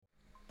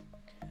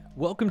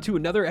Welcome to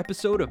another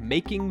episode of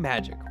Making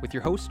Magic with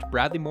your host,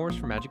 Bradley Morris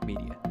from Magic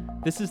Media.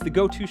 This is the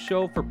go-to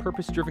show for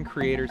purpose-driven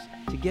creators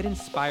to get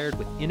inspired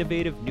with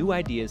innovative new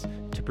ideas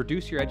to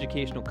produce your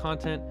educational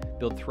content,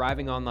 build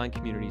thriving online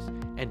communities,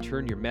 and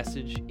turn your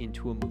message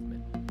into a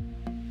movement.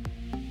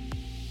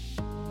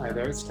 Hi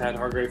there, it's Tad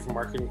Hargrave from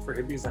Marketing for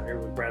Hippies. I'm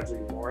here with Bradley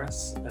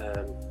Morris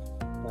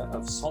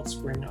of Salt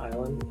Spring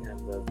Island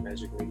and of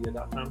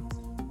magicmedia.com.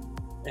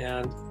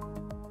 And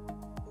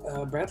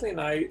Bradley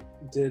and I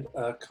recorded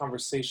a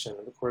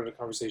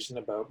conversation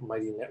about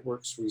Mighty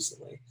Networks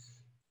recently.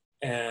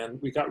 And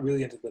we got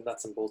really into the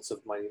nuts and bolts of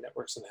Mighty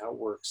Networks and how it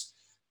works.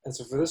 And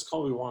so for this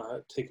call, we want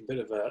to take a bit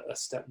of a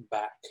step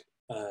back,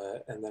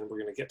 and then we're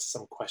going to get to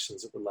some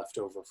questions that were left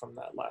over from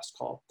that last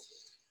call.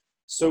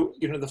 So,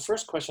 the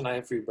first question I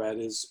have for you, Brad,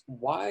 is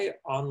why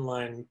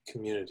online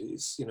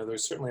communities?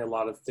 There's certainly a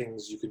lot of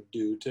things you could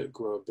do to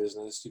grow a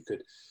business. You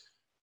could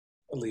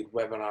lead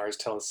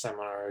webinars,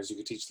 teleseminars, you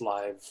could teach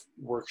live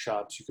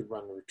workshops, you could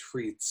run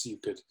retreats, you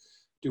could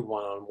do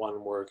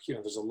one-on-one work.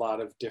 There's a lot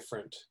of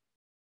different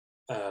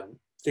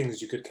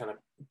things you could kind of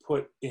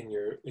put in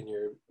your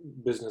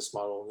business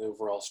model and the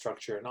overall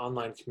structure. And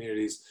online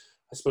communities,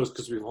 I suppose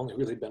because we've only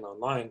really been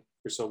online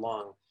for so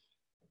long,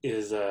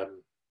 is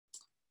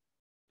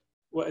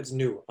it's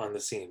new on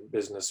the scene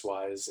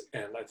business-wise.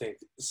 And I think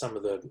some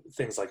of the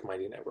things like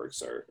Mighty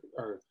Networks are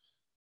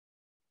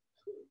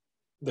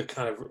the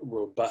kind of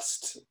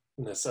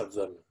robustness of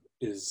them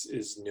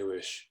is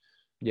newish.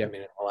 Yeah. I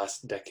mean, in the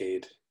last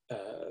decade,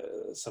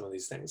 some of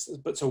these things.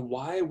 But so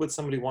why would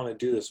somebody want to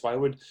do this? Why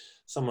would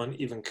someone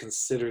even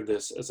consider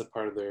this as a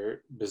part of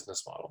their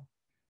business model?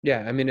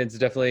 Yeah, I mean, it's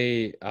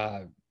definitely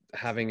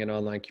having an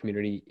online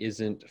community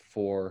isn't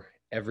for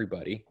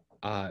everybody,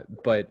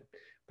 but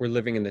we're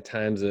living in the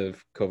times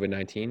of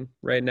COVID-19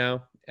 right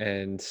now,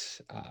 and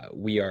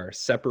we are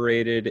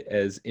separated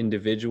as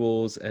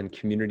individuals and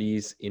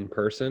communities in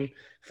person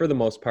for the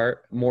most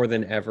part, more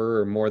than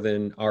ever or more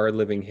than our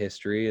living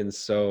history. And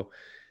so,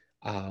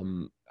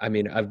 I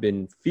mean, I've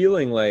been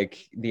feeling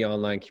like the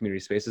online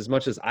community space, as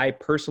much as I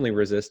personally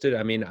resist it.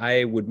 I mean,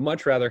 I would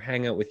much rather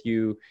hang out with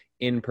you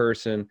in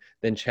person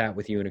than chat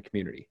with you in a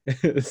community.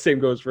 The same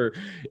goes for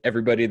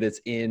everybody that's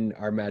in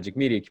our Magic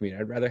Media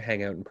community. I'd rather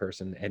hang out in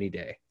person any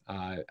day.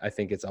 I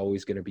think it's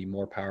always going to be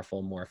more powerful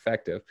and more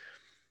effective.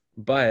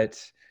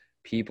 But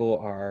people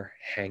are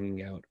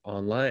hanging out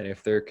online.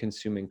 If they're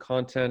consuming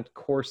content,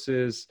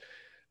 courses,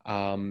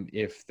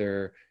 if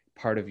they're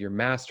part of your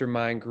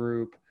mastermind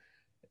group,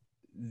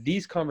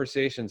 these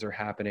conversations are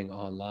happening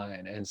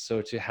online. And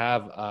so to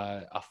have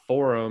a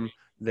forum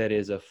that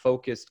is a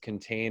focused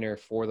container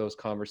for those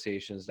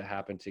conversations to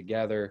happen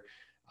together,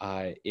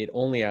 it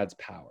only adds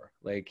power.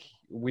 Like,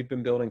 we've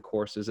been building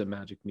courses at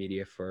Magic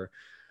Media for,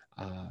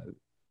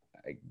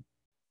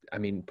 I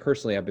mean,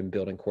 personally, I've been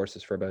building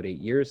courses for about 8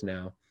 years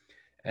now.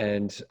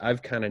 And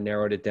I've kind of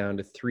narrowed it down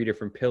to 3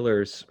 different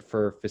pillars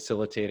for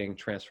facilitating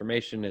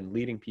transformation and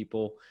leading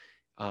people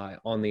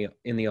in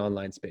the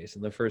online space.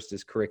 And the first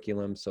is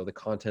curriculum. So the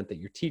content that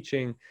you're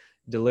teaching,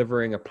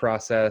 delivering a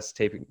process,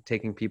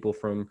 taking people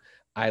from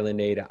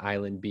island A to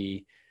island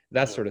B,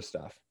 that sort of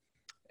stuff.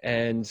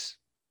 And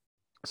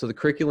so the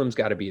curriculum's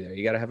got to be there.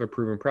 You got to have a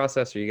proven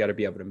process, or you got to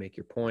be able to make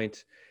your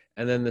point.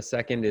 And then the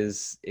second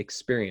is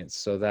experience.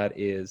 So that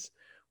is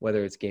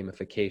whether it's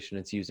gamification,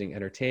 it's using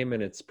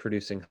entertainment, it's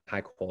producing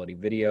high quality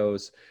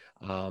videos,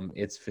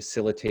 it's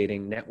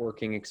facilitating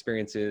networking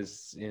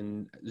experiences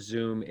in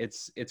Zoom.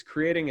 It's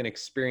creating an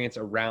experience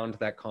around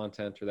that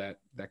content or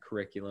that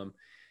curriculum.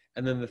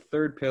 And then the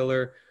third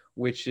pillar,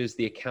 which is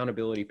the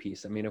accountability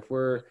piece. I mean, if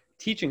we're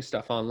teaching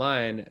stuff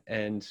online,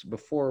 and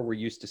before we're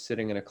used to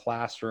sitting in a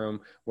classroom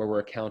where we're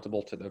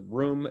accountable to the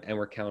room and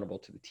we're accountable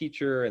to the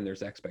teacher and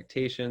there's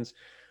expectations.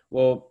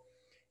 Well,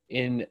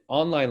 in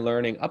online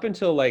learning, up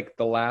until like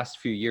the last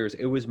few years,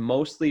 it was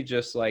mostly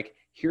just like,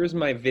 here's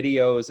my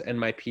videos and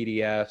my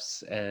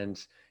PDFs,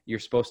 and you're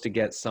supposed to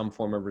get some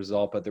form of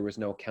result, but there was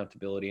no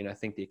accountability. And I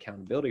think the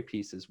accountability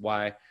piece is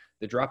why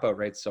the dropout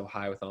rate's so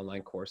high with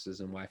online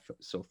courses and why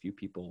so few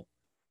people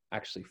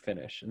actually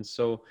finish. And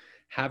so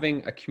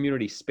having a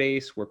community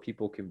space where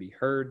people can be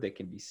heard, they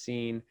can be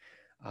seen,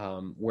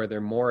 where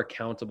they're more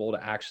accountable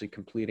to actually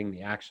completing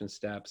the action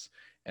steps,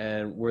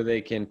 and where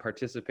they can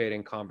participate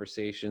in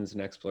conversations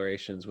and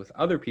explorations with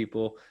other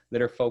people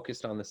that are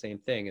focused on the same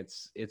thing.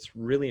 It's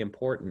really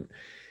important.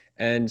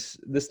 And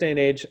this day and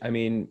age, I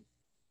mean,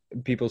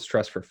 people's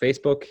trust for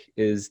Facebook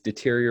is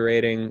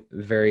deteriorating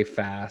very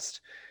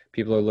fast.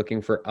 People are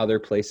looking for other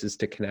places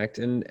to connect.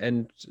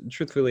 And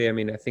truthfully, I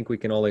mean, I think we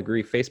can all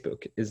agree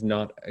Facebook is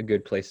not a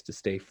good place to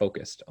stay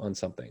focused on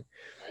something.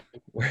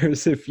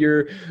 Whereas if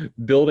you're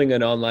building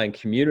an online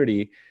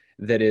community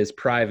that is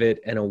private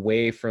and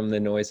away from the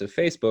noise of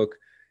Facebook,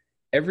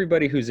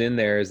 everybody who's in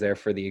there is there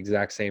for the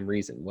exact same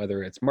reason,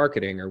 whether it's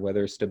marketing or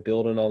whether it's to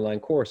build an online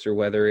course or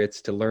whether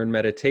it's to learn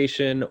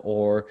meditation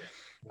or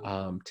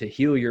to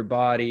heal your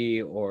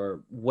body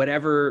or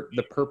whatever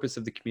the purpose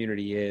of the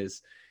community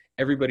is.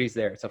 everybody's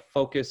there. It's a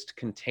focused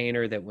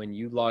container that when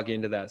you log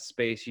into that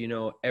space, you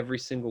know, every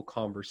single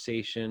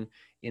conversation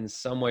in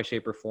some way,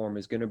 shape, or form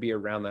is going to be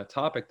around that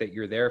topic that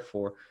you're there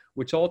for,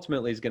 which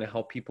ultimately is going to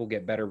help people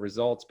get better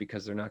results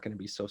because they're not going to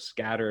be so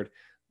scattered,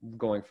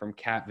 going from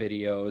cat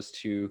videos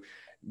to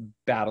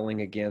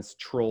battling against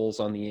trolls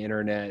on the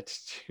internet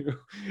to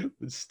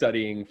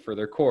studying for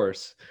their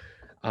course.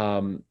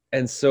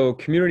 And so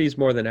communities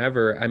more than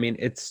ever, I mean,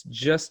 it's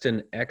just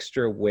an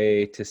extra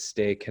way to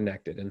stay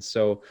connected. And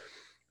so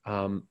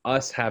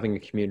us having a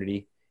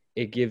community,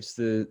 it gives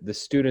the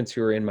students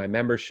who are in my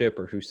membership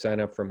or who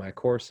sign up for my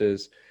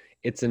courses,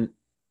 it's an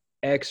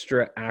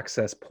extra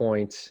access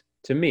point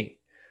to me.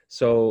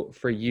 So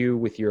for you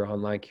with your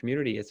online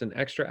community, it's an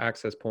extra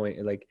access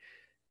point. Like,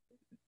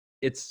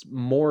 it's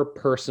more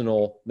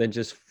personal than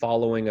just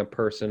following a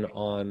person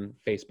on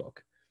Facebook.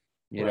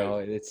 You know,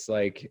 it's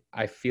like,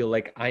 I feel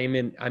like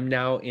I'm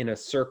now in a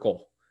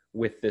circle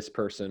with this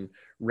person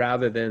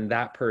rather than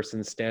that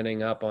person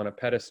standing up on a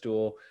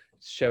pedestal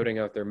shouting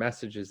out their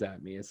messages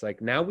at me. It's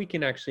like, now we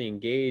can actually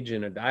engage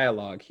in a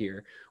dialogue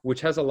here,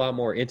 which has a lot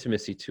more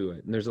intimacy to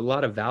it. And there's a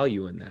lot of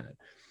value in that.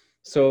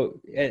 So,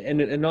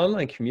 and an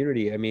online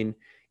community, I mean,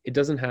 it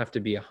doesn't have to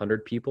be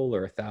 100 people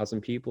or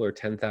 1,000 people or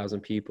 10,000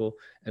 people.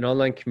 An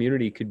online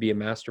community could be a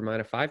mastermind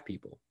of 5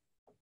 people,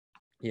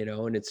 you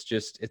know, and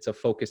it's a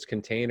focused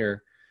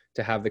container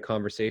to have the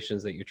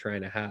conversations that you're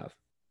trying to have.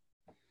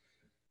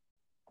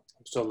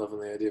 I'm still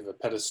loving the idea of a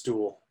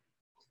pedestal.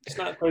 It's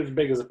not quite as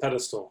big as a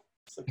pedestal.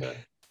 It's like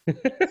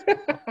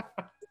a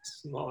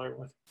smaller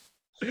one.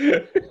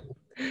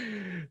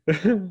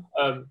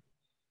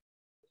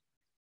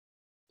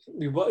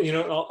 You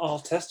know, I'll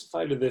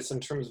testify to this in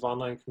terms of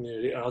online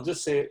community, and I'll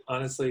just say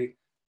honestly,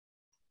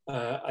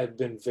 I've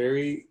been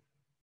very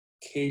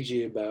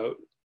cagey about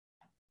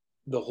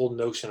the whole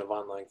notion of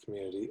online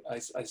community. I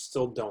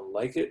still don't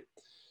like it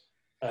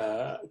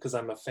because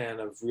I'm a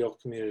fan of real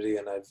community,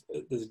 and I've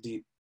this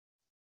deep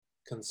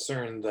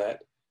concern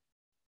that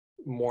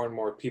more and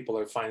more people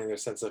are finding their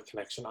sense of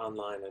connection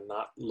online and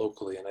not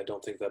locally, and I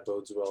don't think that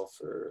bodes well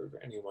for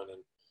anyone.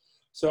 And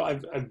so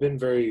I've been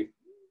very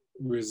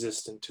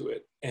resistant to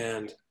it.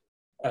 And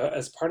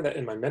as part of that,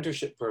 in my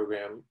mentorship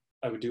program,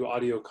 I would do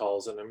audio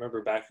calls. And I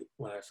remember back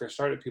when I first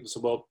started, people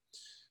said, well,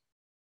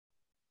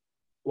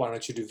 why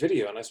don't you do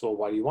video? And I said, well,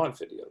 why do you want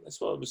video? And I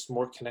said, well, it was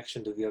more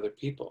connection to the other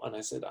people. And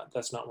I said,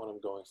 that's not what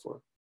I'm going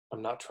for.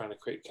 I'm not trying to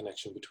create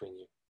connection between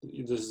you.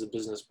 This is a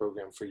business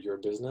program for your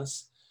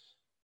business.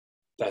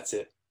 That's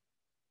it.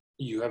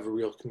 You have a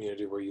real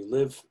community where you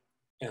live.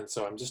 And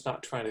so I'm just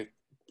not trying to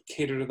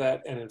cater to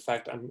that. And in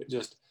fact,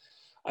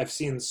 I've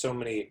seen so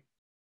many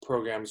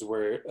programs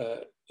where,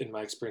 in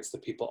my experience, the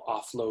people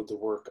offload the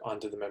work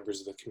onto the members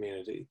of the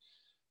community.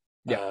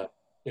 Yeah.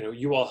 You know,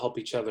 you all help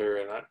each other,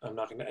 and I'm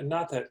not going to, and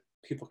not that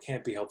people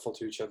can't be helpful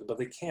to each other, but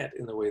they can't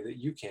in the way that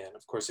you can,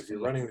 of course, if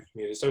you're running the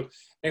community. So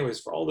anyways,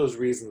 for all those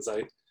reasons,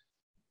 I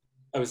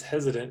was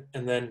hesitant.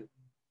 And then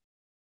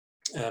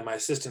my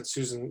assistant,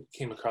 Susan,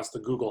 came across the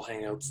Google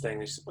Hangouts thing.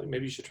 And she said, well,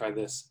 maybe you should try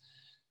this.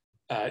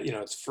 You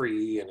know, it's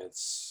free and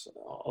it's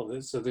all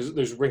this. So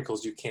there's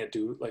wrinkles you can't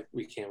do like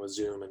we can with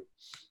Zoom, and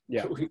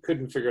we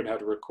couldn't figure out how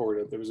to record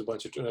it. There was a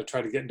bunch of, I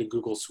tried to get into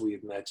Google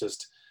Suite, and that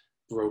just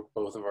broke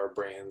both of our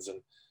brains, and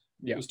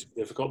it was too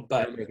difficult.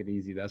 But make it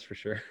easy, that's for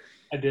sure.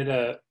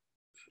 I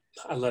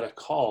led a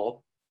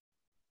call.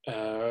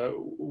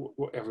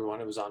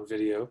 Everyone, it was on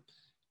video.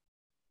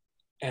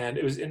 And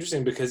it was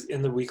interesting because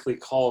in the weekly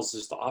calls,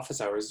 just the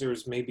office hours, there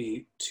was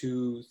maybe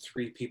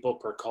 2-3 people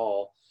per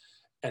call.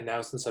 And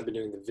now since I've been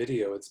doing the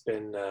video, it's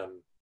been 9,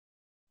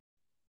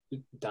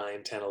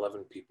 10,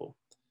 11 people.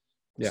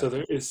 Yeah. So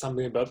there is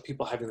something about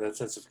people having that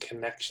sense of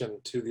connection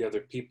to the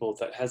other people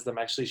that has them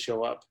actually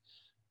show up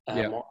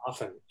more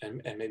often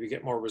and maybe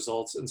get more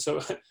results. And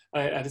so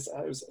I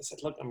said,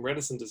 look, I'm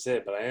reticent to say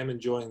it, but I am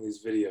enjoying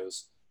these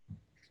videos.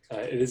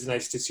 It is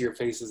nice to see your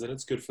faces, and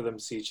it's good for them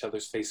to see each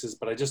other's faces.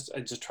 But I just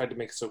tried to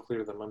make it so clear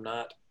to them,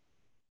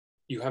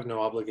 you have no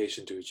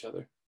obligation to each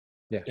other.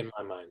 Yeah. In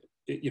my mind,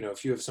 you know,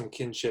 if you have some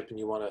kinship and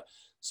you want to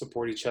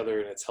support each other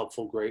and it's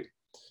helpful, great.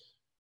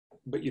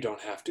 But you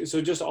don't have to.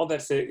 So just all that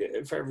to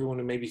say, for everyone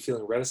who may be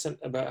feeling reticent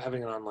about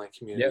having an online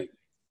community,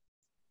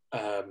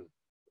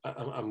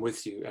 I'm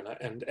with you,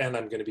 and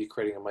I'm going to be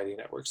creating a Mighty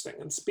Networks thing.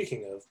 And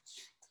speaking of,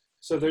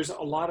 so there's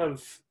a lot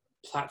of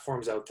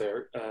platforms out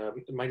there.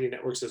 Mighty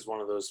Networks is one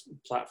of those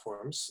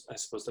platforms. I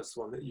suppose that's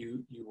the one that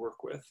you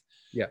work with.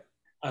 Yeah.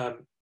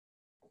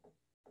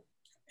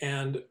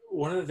 And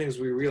one of the things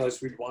we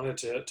realized we wanted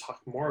to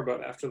talk more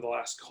about after the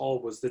last call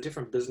was the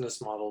different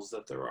business models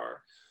that there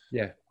are.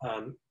 Yeah.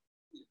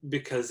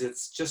 Because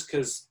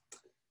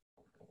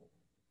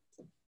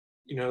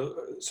you know,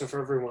 so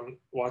for everyone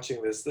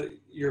watching this, that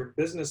your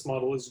business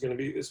model is going to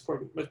be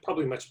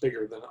probably much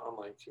bigger than an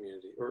online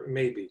community, or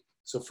maybe.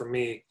 So for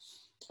me,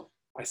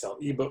 I sell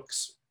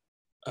ebooks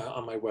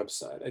on my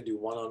website. I do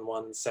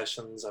one-on-one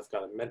sessions. I've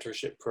got a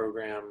mentorship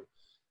program.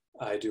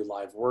 I do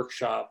live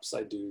workshops.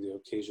 I do the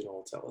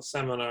occasional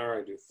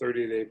teleseminar. I do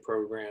 30-day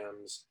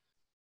programs.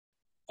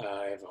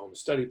 I have a home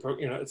study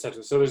program, et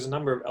cetera. So there's a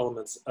number of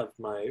elements of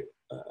my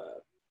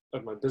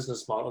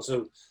business model.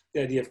 So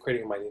the idea of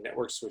creating a Mighty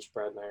Networks, which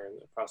Brad and I are in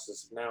the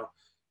process of now,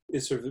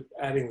 is sort of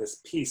adding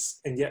this piece.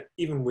 And yet,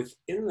 even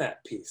within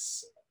that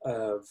piece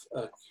of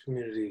a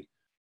community,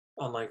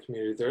 online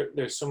community,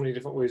 there's so many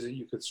different ways that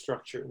you could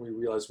structure it. And we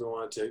realized we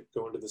wanted to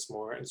go into this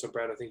more. And so,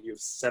 Brad, I think you have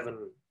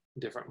 7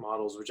 different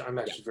models, which I'm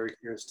actually very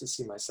curious to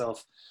see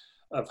myself,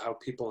 of how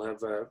people have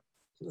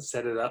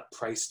set it up,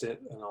 priced it,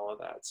 and all of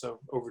that.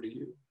 So over to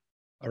you.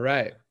 All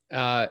right.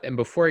 And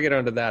before I get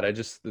onto that,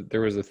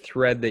 there was a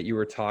thread that you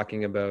were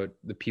talking about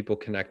the people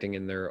connecting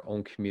in their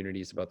own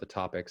communities about the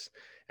topics,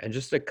 and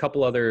just a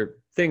couple other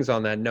things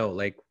on that note.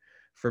 Like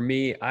for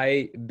me,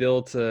 I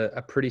built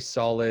a pretty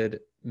solid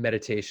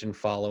meditation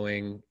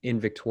following in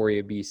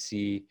Victoria,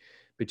 BC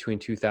between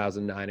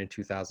 2009 and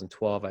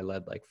 2012. I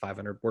led like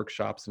 500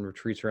 workshops and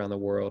retreats around the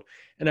world.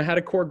 And I had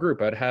a core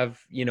group. I'd have,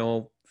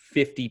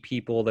 50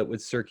 people that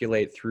would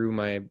circulate through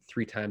my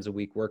 3 times a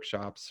week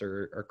workshops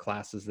or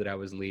classes that I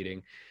was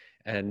leading,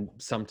 and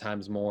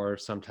sometimes more,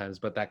 sometimes,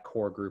 but that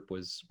core group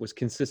was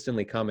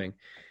consistently coming.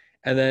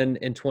 And then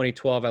in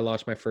 2012, I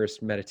launched my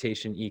first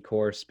meditation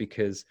e-course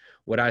because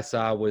what I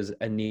saw was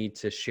a need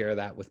to share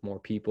that with more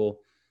people.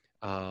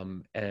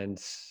 And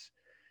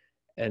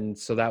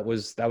so that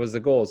was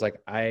the goal. It's like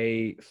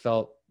I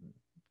felt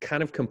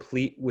kind of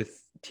complete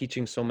with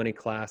teaching so many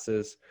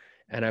classes,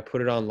 and I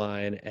put it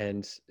online.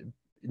 And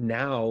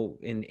now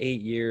in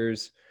 8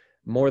 years,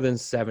 more than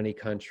 70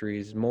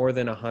 countries, more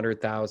than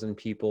 100,000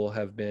 people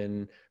have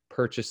been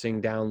purchasing,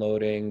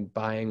 downloading,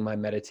 buying my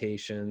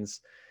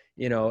meditations,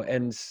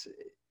 and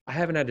I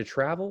haven't had to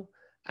travel.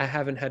 I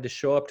haven't had to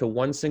show up to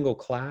one single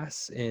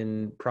class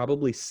in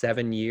probably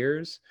 7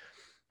 years.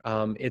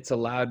 It's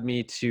allowed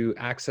me to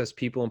access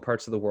people in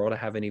parts of the world I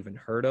haven't even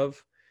heard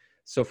of.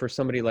 So for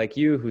somebody like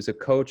you, who's a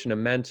coach and a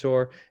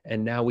mentor,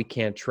 and now we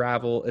can't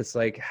travel, it's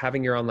like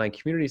having your online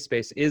community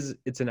space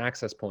it's an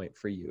access point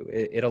for you.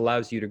 It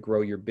allows you to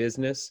grow your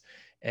business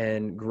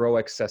and grow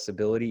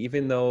accessibility,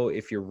 even though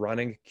if you're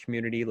running a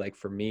community, like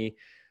for me,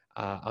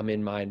 I'm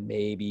in mine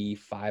maybe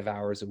 5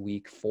 hours a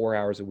week, 4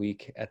 hours a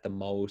week at the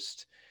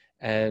most.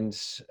 And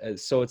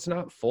so it's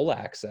not full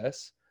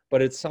access,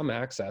 but it's some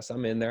access.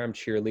 I'm in there, I'm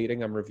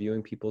cheerleading, I'm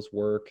reviewing people's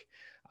work.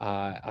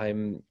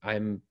 I'm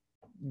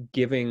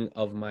giving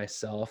of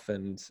myself,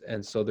 and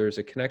so there's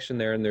a connection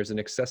there, and there's an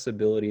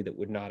accessibility that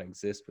would not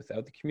exist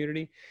without the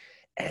community.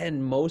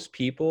 And most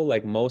people,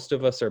 like most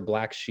of us, are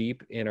black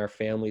sheep in our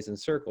families and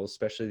circles,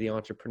 especially the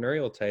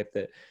entrepreneurial type,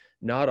 that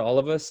not all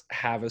of us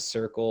have a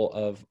circle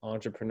of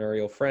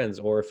entrepreneurial friends.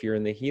 Or if you're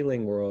in the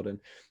healing world, and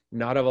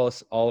not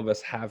all of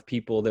us have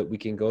people that we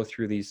can go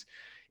through these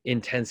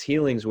intense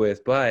healings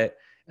with, but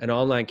an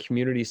online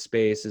community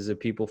space is a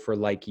people for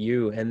like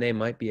you, and they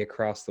might be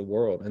across the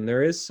world. And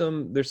there's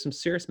some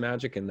serious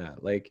magic in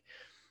that. Like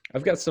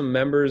I've got some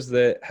members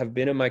that have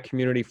been in my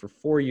community for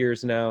 4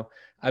 years now.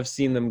 I've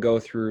seen them go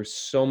through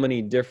so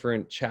many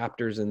different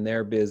chapters in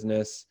their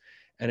business.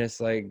 And it's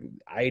like,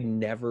 I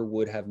never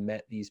would have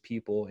met these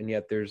people. And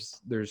yet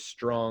there's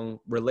strong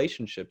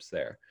relationships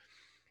there.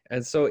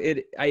 And so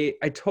I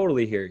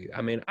totally hear you.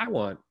 I mean,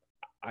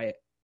 I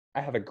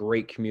have a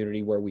great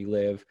community where we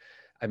live.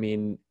 I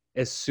mean,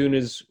 as soon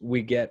as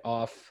we get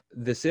off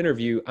this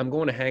interview, I'm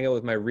going to hang out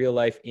with my real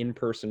life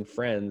in-person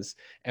friends,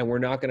 and we're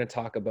not going to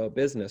talk about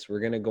business. We're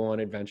going to go on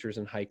adventures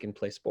and hike and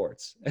play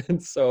sports.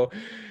 And so,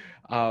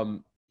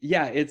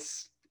 yeah,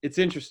 it's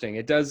interesting.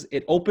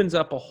 It opens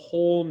up a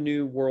whole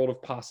new world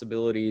of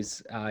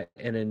possibilities,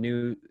 and a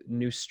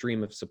new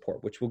stream of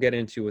support, which we'll get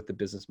into with the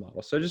business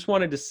model. So I just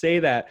wanted to say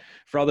that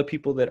for all the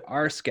people that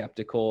are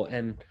skeptical,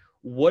 and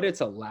what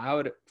it's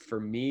allowed for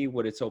me,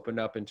 what it's opened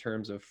up in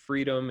terms of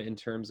freedom, in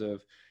terms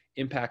of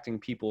impacting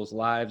people's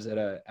lives at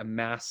a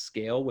mass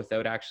scale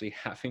without actually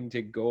having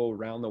to go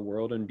around the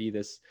world and be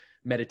this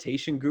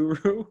meditation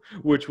guru,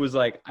 which was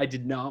like, I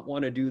did not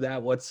want to do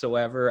that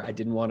whatsoever. I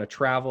didn't want to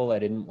travel. I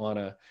didn't want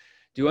to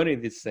do any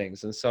of these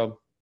things. And so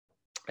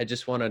I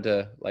just wanted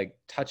to like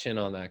touch in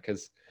on that,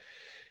 because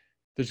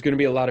there's going to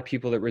be a lot of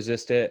people that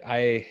resist it.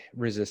 I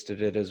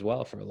resisted it as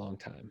well for a long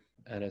time,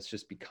 and it's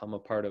just become a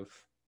part of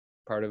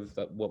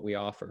what we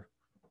offer.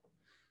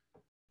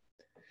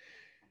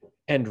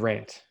 End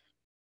rant.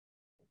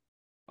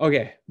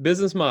 Okay,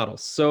 business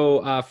models.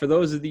 So for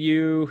those of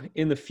you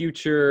in the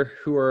future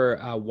who are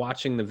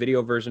watching the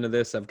video version of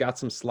this, I've got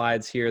some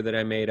slides here that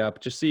I made up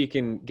just so you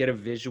can get a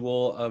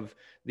visual of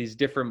these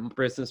different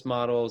business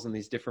models and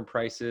these different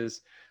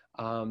prices.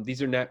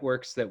 These are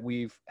networks that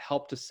we've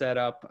helped to set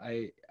up.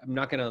 I'm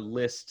not going to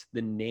list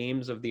the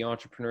names of the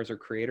entrepreneurs or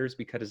creators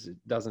because it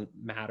doesn't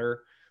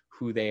matter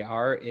who they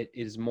are. It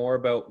is more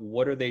about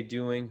what are they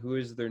doing, who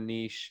is their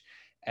niche,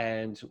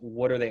 and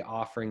what are they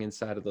offering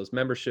inside of those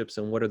memberships,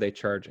 and what are they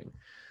charging.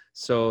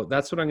 So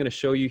that's what I'm going to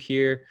show you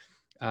here.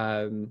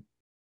 And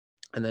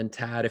then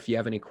Tad, if you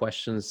have any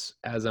questions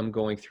as I'm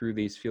going through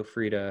these, feel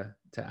free to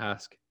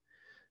ask.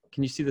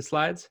 Can you see the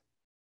slides?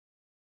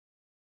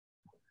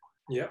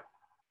 Yeah.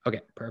 Okay,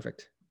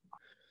 perfect.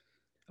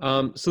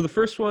 So the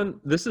first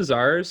one, this is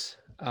ours.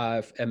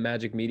 at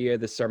Magic Media.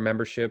 This is our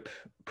membership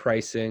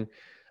pricing.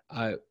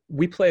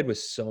 We played with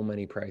so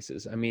many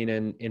prices. I mean,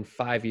 in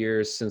 5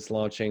 years since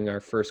launching our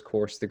first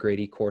course, the Great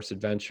E-Course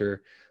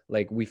Adventure,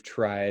 like we've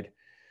tried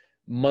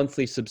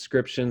monthly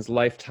subscriptions,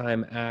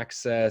 lifetime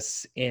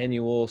access,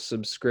 annual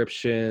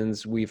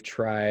subscriptions. We've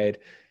tried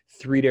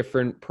 3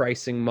 different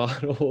pricing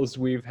models.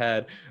 We've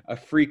had a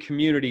free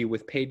community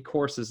with paid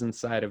courses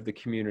inside of the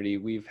community.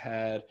 We've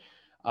had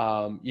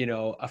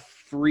a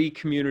free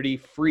community,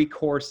 free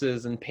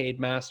courses, and paid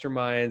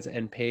masterminds,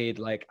 and paid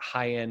like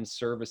high-end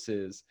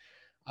services.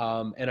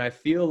 And I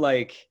feel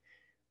like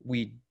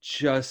we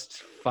just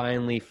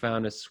finally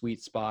found a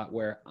sweet spot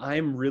where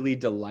I'm really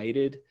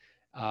delighted.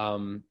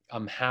 I'm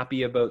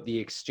happy about the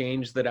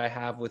exchange that I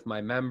have with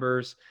my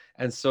members.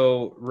 And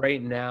so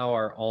right now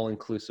our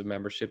all-inclusive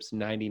membership's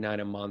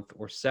 $99 a month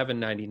or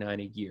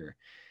 $7.99 a year.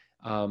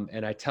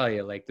 And I tell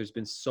you, like, there's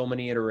been so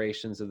many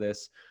iterations of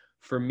this.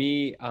 For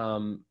me,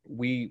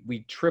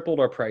 we tripled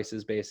our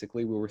prices.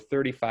 Basically, we were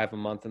 $35 a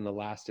month in the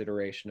last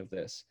iteration of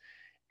this.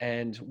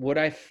 And what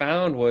I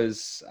found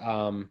was,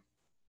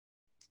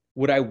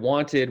 what I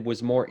wanted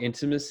was more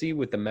intimacy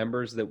with the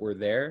members that were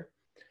there.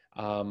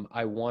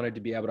 I wanted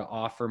to be able to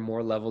offer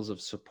more levels of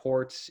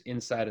support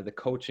inside of the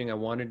coaching. I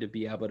wanted to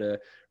be able to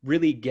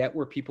really get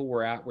where people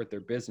were at with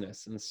their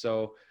business. And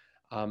so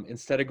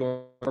instead of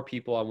going for more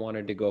people, I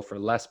wanted to go for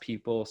less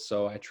people.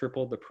 So I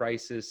tripled the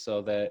prices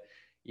so that,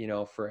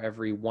 for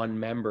every one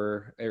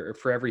member, or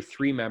for every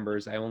 3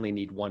 members, I only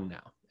need 1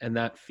 now. And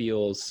that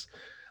feels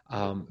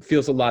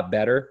a lot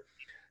better.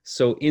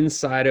 So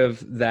inside of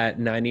that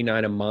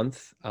 $99 a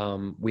month,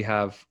 we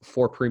have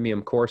 4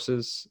 premium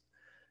courses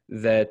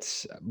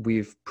that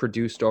we've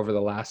produced over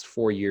the last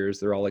 4 years.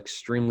 They're all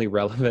extremely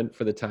relevant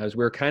for the times.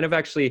 We were kind of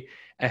actually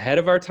ahead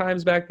of our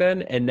times back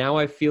then. And now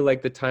I feel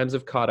like the times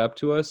have caught up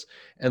to us,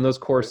 and those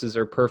courses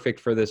are perfect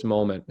for this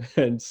moment.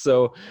 And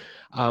so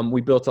we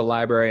built a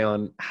library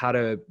on how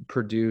to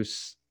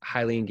produce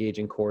highly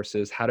engaging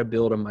courses, how to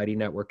build a mighty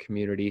network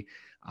community,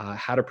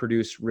 how to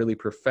produce really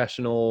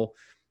professional,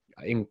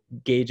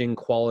 engaging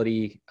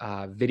quality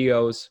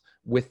videos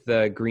with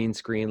the green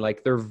screen.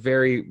 Like, they're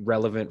very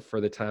relevant for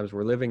the times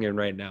we're living in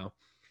right now.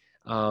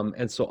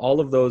 And so all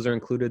of those are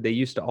included. They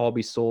used to all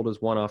be sold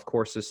as one-off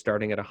courses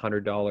starting at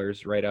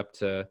 $100 right up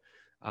to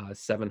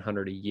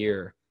 $700 a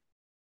year.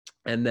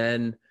 And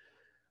then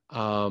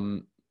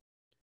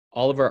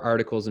all of our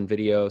articles and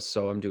videos.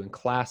 So I'm doing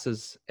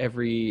classes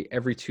every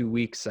 2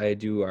 weeks. I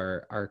do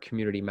our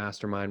community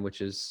mastermind,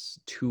 which is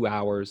 2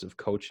 hours of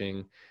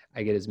coaching.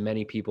 I get as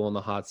many people in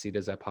the hot seat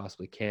as I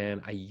possibly can.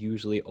 I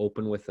usually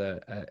open with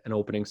an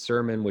opening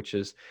sermon, which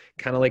is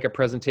kind of like a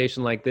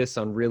presentation like this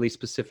on really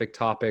specific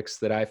topics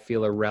that I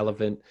feel are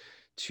relevant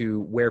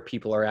to where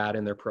people are at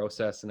in their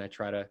process. And I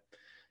try to,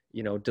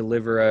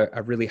 deliver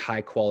a really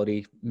high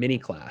quality mini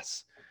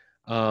class.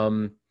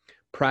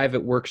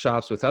 Private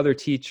workshops with other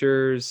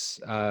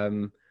teachers.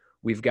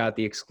 We've got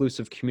the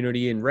exclusive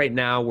community, and right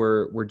now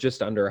we're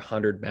just under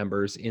 100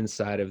 members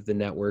inside of the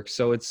network.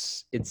 So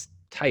it's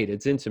tight,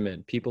 it's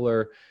intimate. People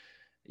are,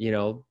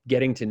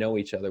 getting to know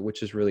each other,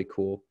 which is really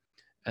cool.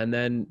 And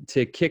then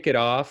to kick it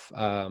off,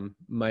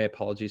 my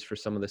apologies for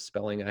some of the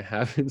spelling I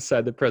have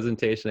inside the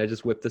presentation. I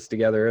just whipped this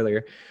together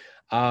earlier.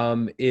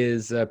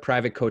 Is a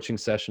private coaching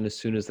session as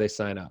soon as they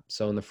sign up.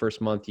 So in the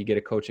first month, you get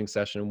a coaching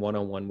session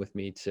one-on-one with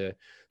me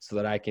so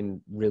that I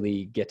can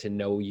really get to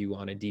know you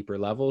on a deeper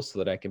level, so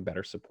that I can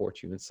better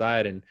support you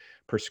inside and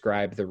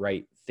prescribe the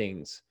right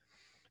things.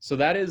 So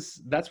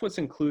that's what's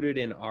included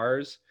in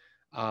ours.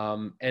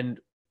 And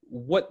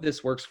what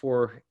this works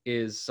for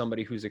is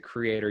somebody who's a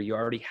creator. You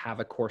already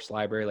have a course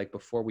library. Like,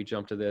 before we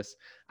jump to this,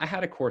 I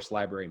had a course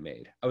library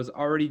made. I was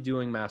already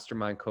doing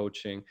mastermind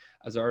coaching.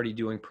 I was already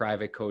doing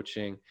private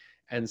coaching.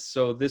 And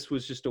so this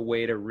was just a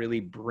way to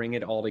really bring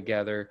it all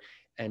together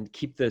and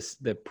keep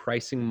the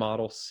pricing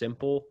model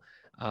simple.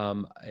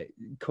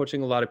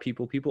 Coaching a lot of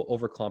people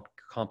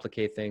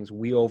overcomplicate things.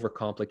 We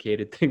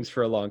overcomplicated things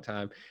for a long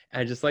time.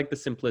 And I just like the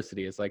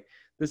simplicity. It's like,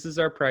 this is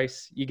our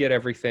price. You get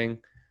everything.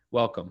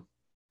 Welcome.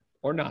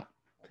 Or not.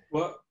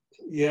 Well,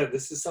 yeah,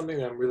 this is something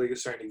that I'm really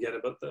starting to get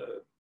about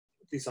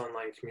these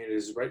online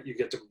communities, right? You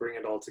get to bring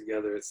it all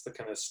together. It's the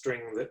kind of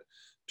string that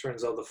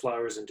turns all the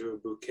flowers into a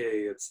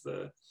bouquet. It's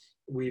the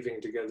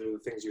weaving together the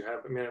things you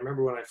have. I mean, I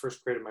remember when I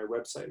first created my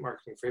website,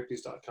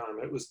 marketingforhippies.com,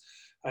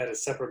 I had a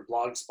separate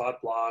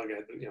blogspot blog. I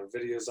had,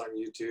 videos on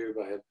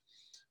YouTube. I had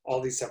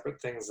all these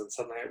separate things, and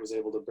suddenly I was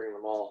able to bring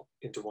them all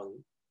into one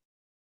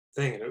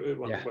thing. And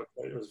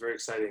it was very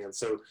exciting. And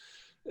so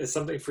it's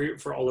something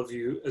for all of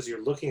you as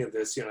you're looking at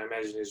this. I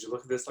imagine as you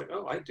look at this, like,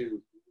 oh, I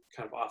do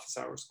kind of office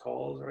hours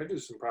calls, or I do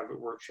some private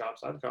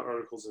workshops. I've got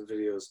articles and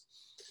videos.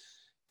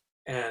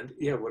 And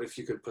yeah, what if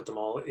you could put them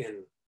all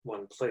in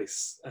one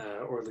place,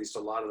 or at least a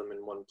lot of them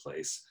in one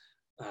place,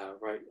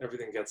 right?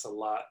 Everything gets a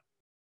lot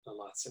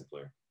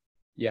simpler.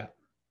 Yeah,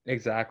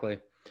 exactly.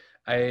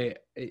 I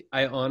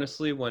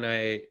honestly, when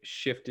I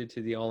shifted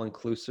to the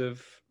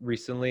all-inclusive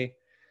recently,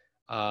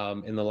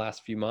 in the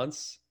last few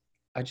months,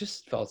 I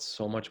just felt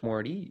so much more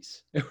at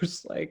ease. It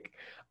was like,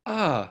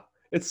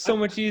 It's so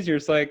much easier.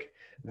 It's like,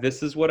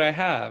 this is what I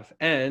have.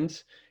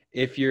 And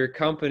if you're a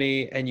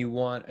company and you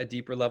want a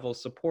deeper level of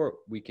support,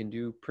 we can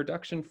do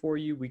production for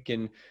you. We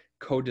can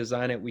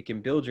co-design it. We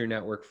can build your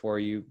network for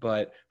you.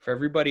 But for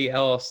everybody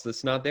else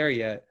that's not there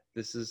yet,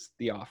 this is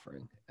the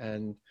offering.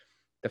 And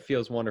that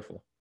feels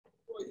wonderful.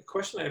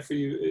 Question I have for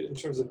you in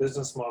terms of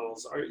business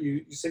models,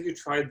 you said you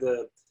tried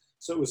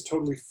so it was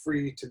totally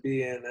free to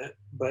be in it,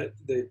 but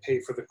they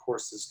pay for the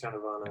courses kind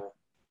of on a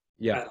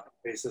Yeah. ad hoc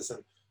basis.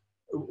 And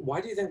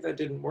why do you think that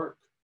didn't work?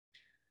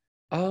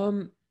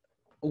 Um,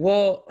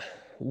 well,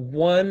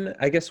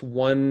 I guess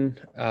one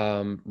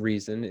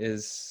reason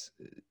is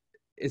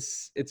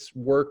it's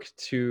work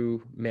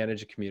to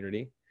manage a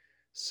community.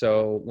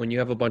 So when you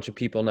have a bunch of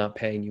people not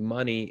paying you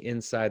money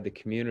inside the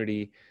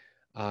community,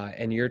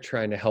 and you're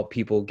trying to help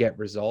people get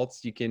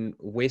results, you can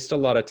waste a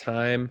lot of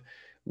time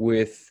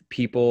with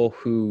people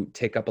who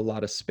take up a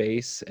lot of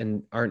space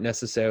and aren't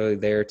necessarily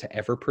there to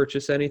ever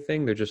purchase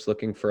anything. They're just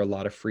looking for a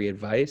lot of free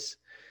advice.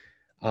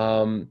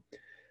 Um,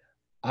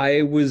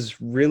 I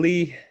was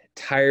really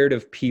tired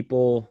of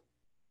people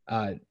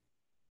uh,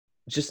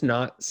 just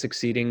not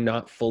succeeding,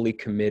 not fully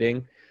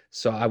committing.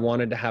 So I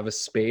wanted to have a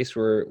space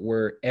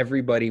where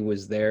everybody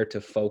was there to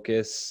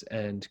focus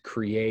and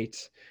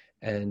create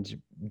and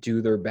do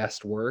their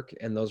best work.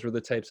 And those were the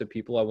types of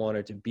people I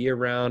wanted to be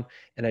around.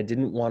 And I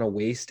didn't want to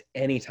waste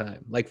any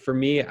time. Like for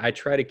me, I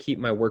try to keep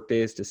my work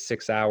days to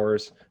 6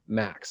 hours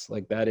max.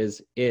 Like that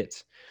is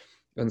it.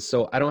 And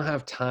so I don't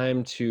have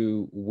time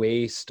to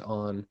waste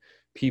on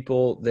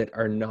people that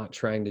are not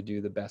trying to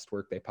do the best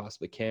work they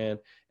possibly can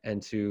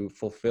and to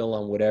fulfill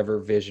on whatever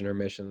vision or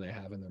mission they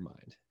have in their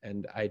mind.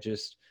 And I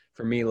just,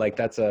 for me, like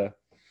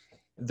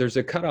there's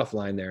a cutoff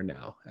line there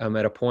now. I'm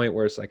at a point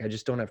where it's like, I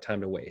just don't have time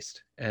to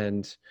waste.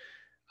 And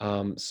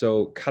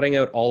so cutting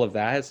out all of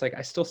that, it's like,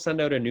 I still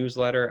send out a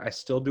newsletter. I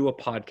still do a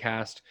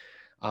podcast.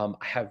 I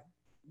have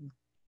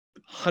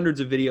hundreds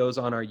of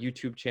videos on our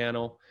YouTube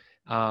channel.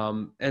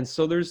 And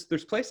so there's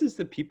places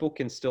that people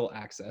can still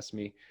access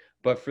me,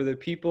 but for the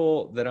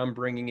people that I'm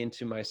bringing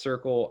into my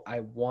circle,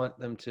 I want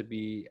them to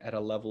be at a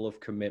level of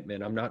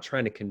commitment. I'm not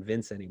trying to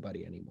convince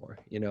anybody anymore,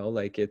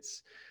 like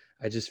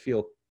I just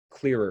feel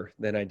clearer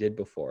than I did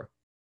before.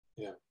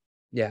 Yeah.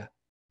 Yeah.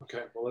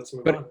 Okay. Well, let's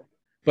move on.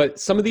 But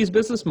some of these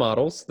business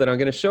models that I'm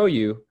going to show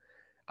you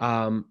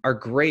are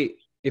great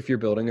if you're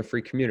building a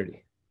free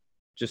community,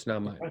 just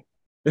not mine.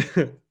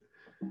 Okay.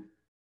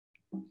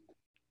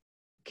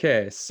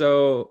 Okay,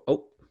 so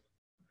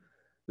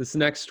this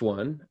next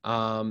one,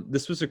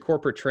 this was a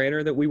corporate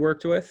trainer that we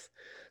worked with.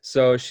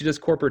 So she does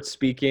corporate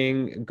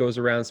speaking, goes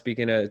around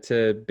speaking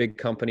to big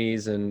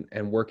companies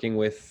and working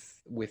with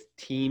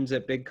teams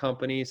at big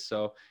companies.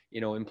 So,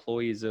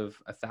 employees of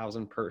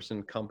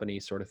 1,000-person company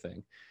sort of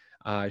thing.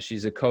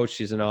 She's a coach,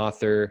 she's an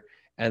author,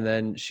 and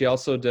then she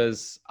also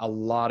does a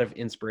lot of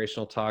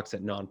inspirational talks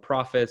at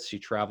nonprofits. She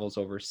travels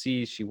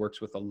overseas. She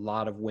works with a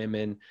lot of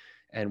women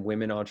and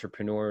women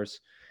entrepreneurs.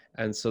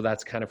 And so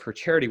that's kind of her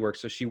charity work.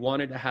 So she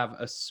wanted to have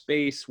a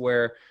space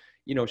where,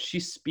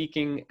 she's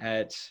speaking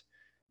at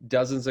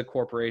dozens of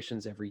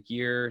corporations every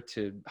year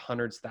to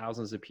hundreds,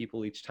 thousands of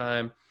people each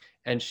time.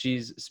 And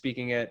she's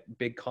speaking at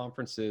big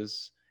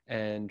conferences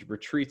and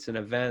retreats and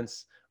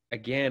events,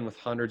 again, with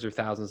hundreds or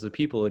thousands of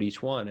people at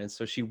each one. And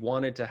so she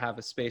wanted to have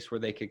a space where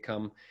they could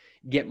come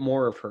get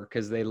more of her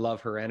because they love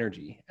her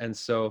energy. And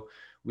so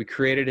we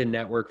created a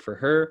network for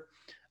her.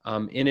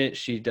 In it,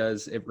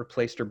 it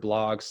replaced her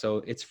blog. So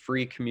it's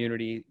free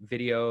community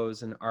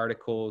videos and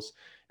articles.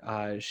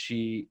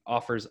 She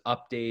offers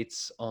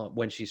updates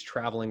when she's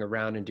traveling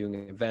around and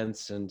doing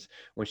events, and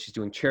when she's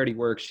doing charity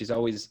work, she's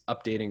always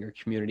updating her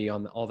community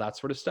on all that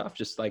sort of stuff.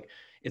 Just like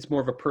it's more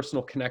of a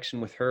personal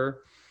connection with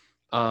her.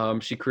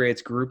 She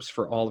creates groups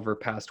for all of her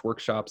past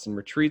workshops and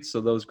retreats, so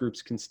those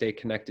groups can stay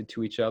connected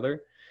to each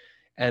other.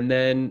 And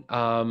then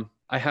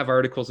I have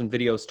articles and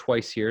videos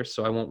twice here,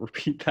 so I won't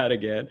repeat that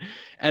again.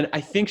 And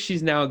I think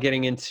she's now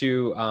getting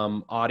into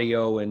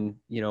audio and,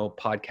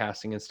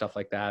 podcasting and stuff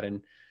like that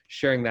and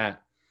sharing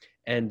that.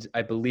 And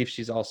I believe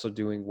she's also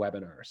doing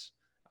webinars.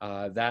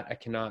 That I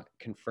cannot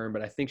confirm,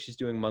 but I think she's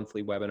doing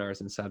monthly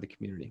webinars inside the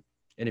community.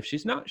 And if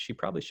she's not, she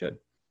probably should.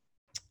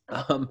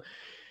 And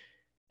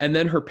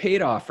then her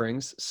paid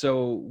offerings.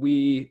 So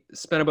we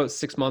spent about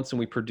 6 months and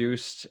we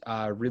produced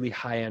a really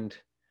high-end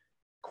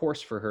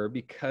course for her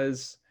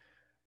because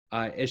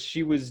as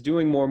she was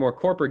doing more and more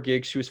corporate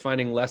gigs, she was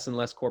finding less and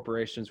less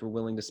corporations were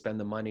willing to spend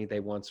the money they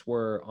once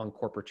were on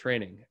corporate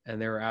training.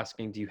 And they were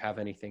asking, do you have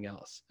anything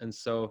else? And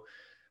so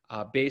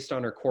based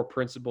on her core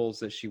principles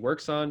that she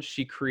works on,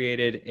 she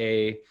created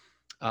a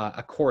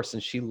course,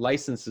 and she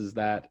licenses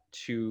that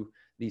to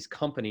these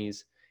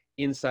companies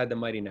inside the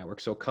Mighty Network.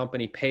 So a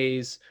company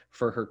pays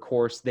for her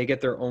course. They get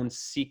their own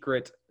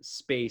secret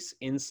space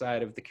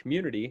inside of the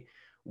community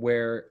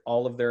where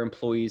all of their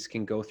employees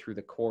can go through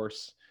the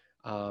course.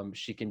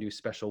 She can do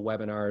special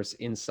webinars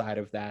inside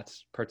of that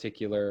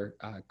particular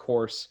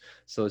course.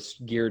 So it's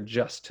geared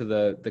just to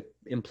the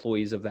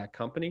employees of that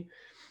company.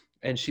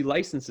 And she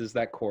licenses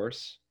that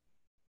course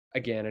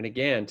again and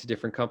again to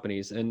different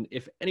companies. And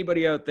if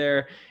anybody out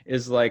there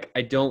is like,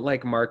 I don't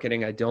like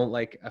marketing, I don't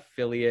like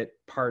affiliate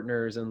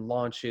partners and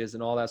launches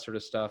and all that sort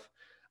of stuff,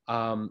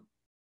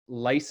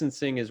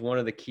 licensing is one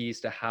of the keys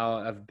to how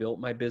I've built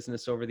my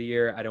business over the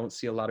year. I don't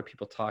see a lot of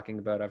people talking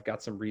about. I've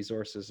got some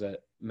resources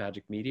at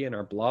Magic Media in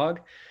our blog,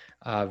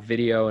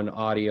 video and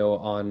audio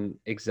on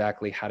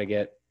exactly how to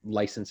get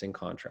licensing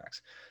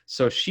contracts.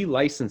 So she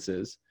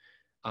licenses.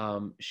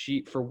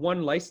 She, for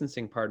one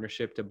licensing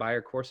partnership to buy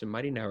her course in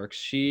Mighty Networks,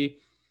 she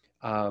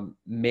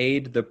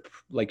made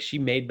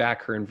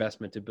back her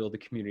investment to build a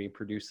community and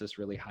produce this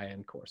really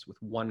high-end course with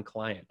one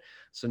client.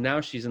 So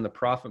now she's in the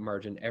profit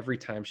margin every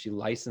time she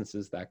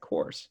licenses that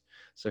course.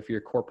 So if you're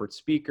a corporate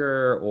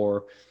speaker,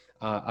 or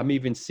I'm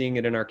even seeing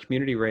it in our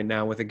community right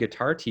now with a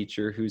guitar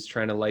teacher who's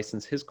trying to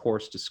license his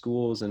course to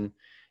schools and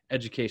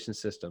education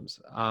systems.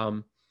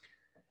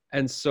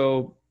 And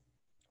so,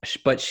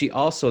 but she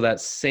also, that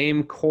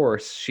same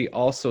course, she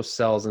also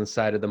sells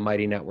inside of the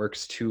Mighty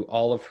Networks to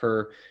all of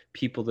her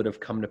people that have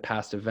come to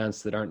past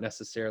events that aren't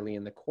necessarily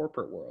in the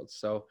corporate world.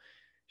 So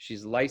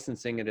she's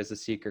licensing it as a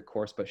secret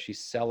course, but she's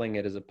selling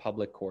it as a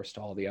public course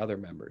to all the other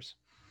members.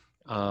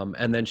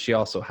 And then she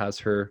also has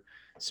her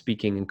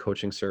speaking and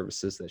coaching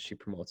services that she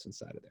promotes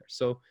inside of there.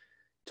 So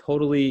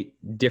totally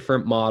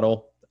different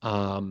model,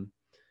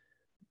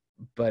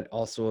 but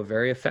also a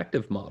very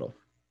effective model.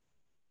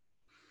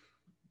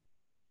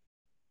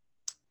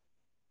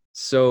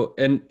 So,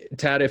 and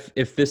Tad,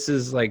 if this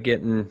is like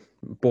getting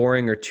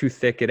boring or too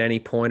thick at any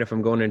point, if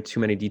I'm going into too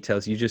many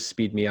details, you just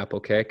speed me up,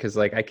 okay? Because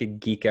like I could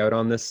geek out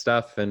on this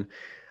stuff, and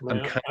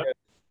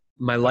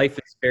my life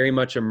is very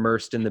much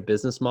immersed in the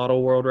business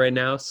model world right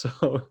now.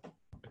 So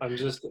I'm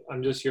just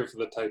here for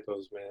the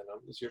typos, man.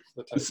 I'm just here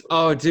for the typos.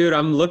 Oh, dude,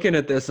 I'm looking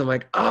at this. I'm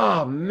like,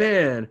 oh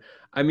man.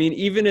 I mean,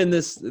 even in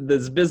this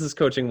business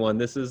coaching one,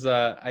 this is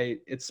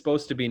it's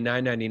supposed to be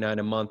 $9.99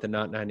 a month and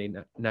not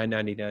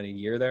 $9.99 a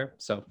year there.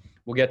 So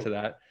we'll get to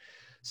that.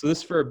 So this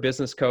is for a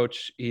business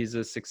coach. He's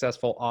a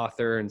successful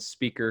author and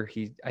speaker.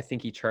 I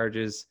think he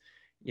charges,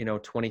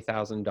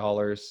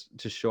 $20,000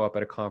 to show up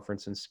at a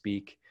conference and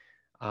speak.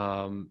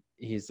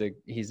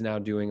 He's now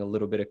doing a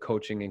little bit of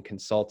coaching and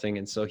consulting.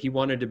 And so he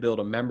wanted to build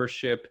a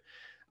membership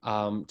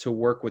to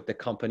work with the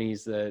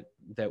companies that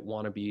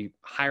want to be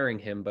hiring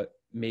him, but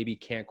maybe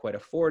can't quite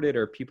afford it,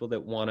 or people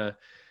that want to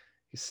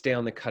stay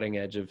on the cutting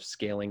edge of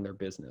scaling their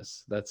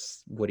business.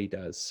 That's what he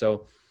does.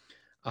 So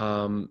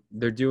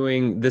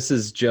this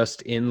is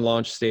just in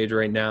launch stage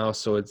right now.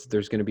 So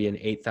there's going to be an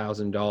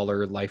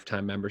 $8,000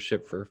 lifetime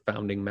membership for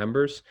founding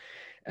members.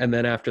 And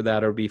then after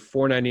that, it'll be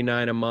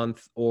 $4.99 a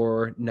month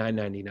or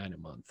 $9.99 a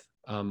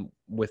month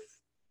with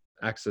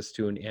access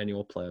to an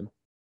annual plan.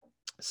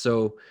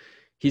 So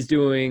he's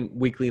doing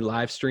weekly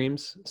live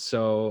streams.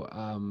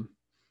 So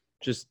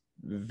just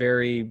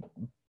very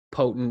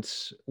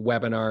potent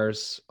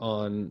webinars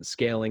on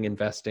scaling,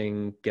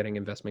 investing, getting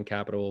investment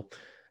capital,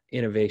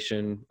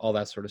 innovation, all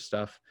that sort of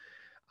stuff.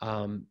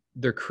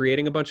 They're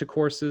creating a bunch of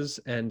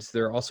courses, and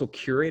they're also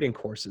curating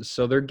courses.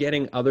 So they're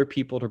getting other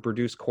people to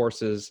produce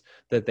courses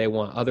that they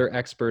want, other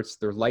experts.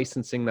 They're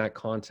licensing that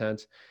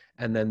content,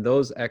 and then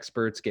those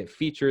experts get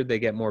featured. They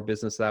get more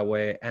business that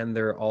way. And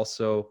they're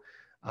also,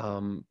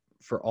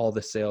 for all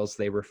the sales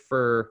they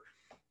refer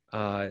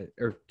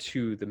or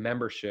to the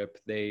membership,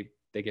 they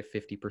get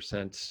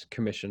 50%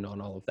 commission on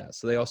all of that.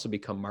 So they also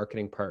become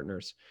marketing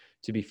partners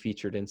to be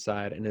featured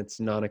inside, and it's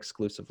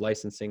non-exclusive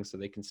licensing, so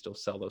they can still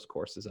sell those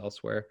courses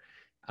elsewhere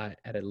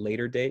at a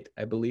later date,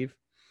 I believe.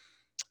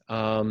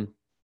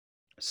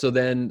 So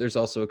then there's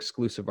also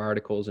exclusive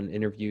articles and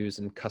interviews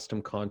and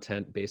custom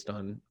content based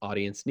on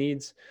audience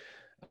needs.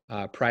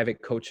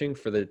 Private coaching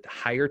for the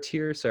higher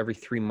tier. So every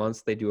 3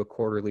 months they do a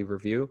quarterly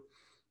review,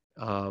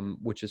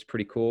 which is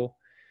pretty cool.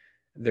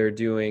 They're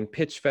doing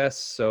pitch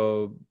fests.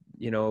 So,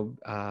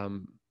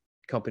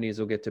 companies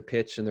will get to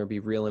pitch, and there'll be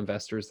real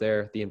investors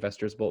there. The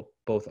investors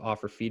both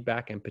offer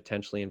feedback and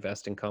potentially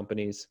invest in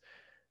companies,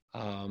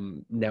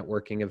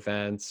 networking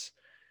events.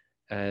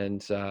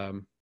 And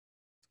so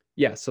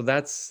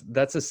that's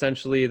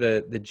essentially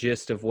the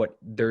gist of what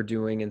they're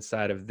doing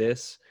inside of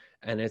this.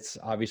 And it's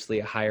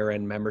obviously a higher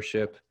end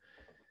membership.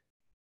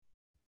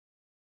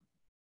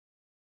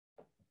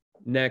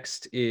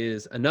 Next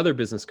is another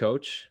business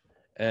coach.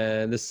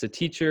 And this is a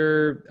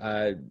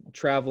teacher,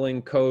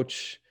 traveling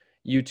coach,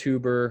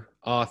 YouTuber,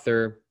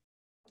 author.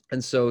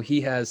 And so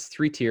he has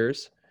 3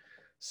 tiers.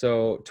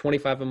 So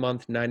 $25 a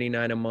month,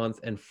 $99 a month,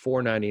 and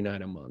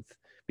 $4.99 a month.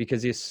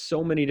 Because he has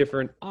so many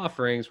different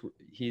offerings,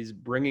 he's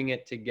bringing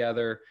it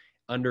together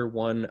under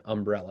one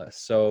umbrella.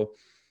 So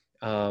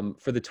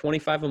for the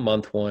 $25 a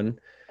month one,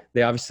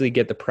 they obviously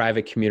get the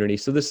private community.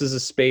 So this is a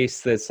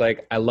space that's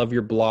like, I love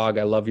your blog,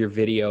 I love your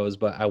videos,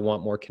 but I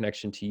want more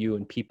connection to you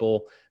and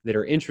people that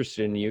are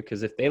interested in you.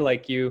 Because if they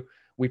like you,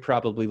 we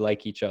probably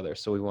like each other.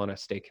 So we want to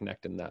stay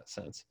connected in that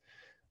sense.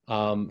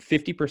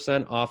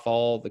 50% off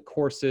all the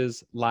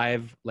courses,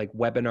 live like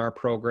webinar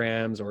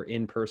programs or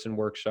in-person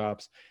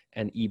workshops,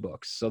 and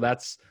ebooks. So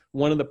that's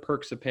one of the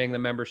perks of paying the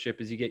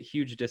membership, is you get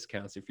huge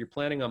discounts. If you're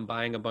planning on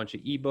buying a bunch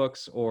of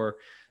ebooks or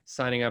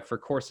signing up for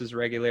courses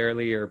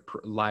regularly or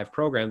live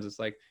programs, it's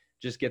like,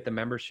 just get the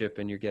membership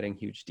and you're getting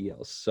huge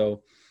deals.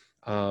 So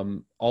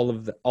all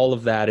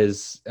of that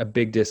is a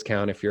big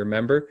discount if you're a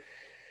member.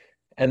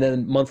 And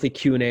then monthly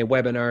Q&A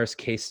webinars,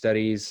 case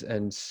studies,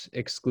 and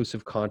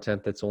exclusive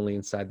content that's only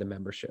inside the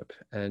membership.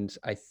 And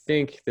I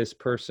think this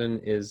person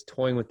is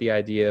toying with the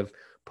idea of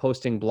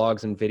posting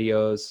blogs and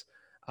videos,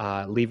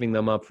 leaving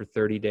them up for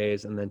 30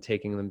 days, and then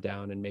taking them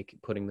down and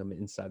putting them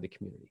inside the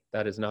community.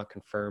 That is not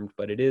confirmed,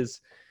 but it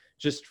is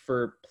just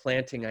for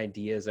planting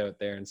ideas out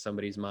there in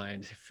somebody's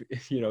mind,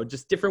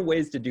 just different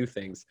ways to do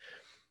things.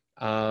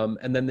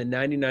 And then the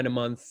 $99 a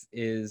month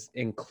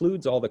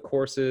includes all the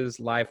courses,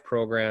 live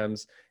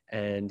programs,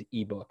 and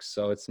ebooks.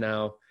 So it's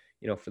now,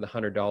 for the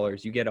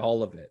 $100, you get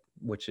all of it,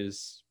 which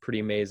is pretty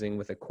amazing,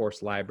 with a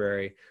course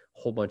library,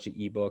 a whole bunch of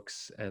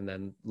ebooks, and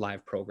then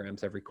live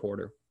programs every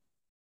quarter.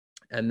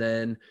 And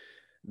then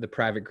the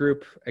private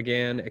group,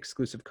 again,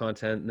 exclusive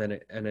content, and then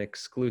an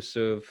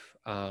exclusive,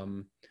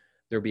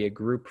 there'll be a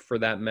group for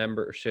that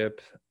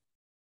membership,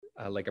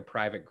 like a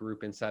private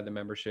group inside the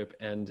membership,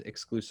 and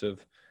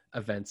exclusive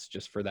events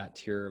just for that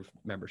tier of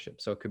membership.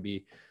 So it could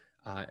be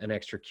an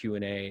extra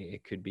Q&A.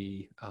 It could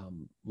be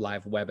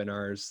live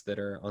webinars that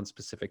are on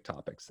specific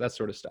topics, that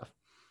sort of stuff.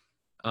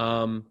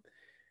 And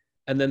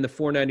then the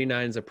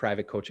 $499 is a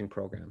private coaching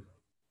program.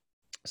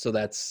 So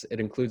it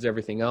includes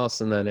everything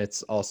else. And then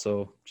it's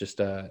also just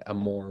a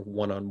more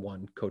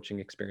one-on-one coaching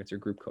experience or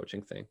group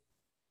coaching thing.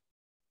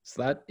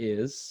 So that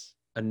is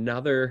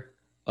another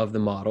of the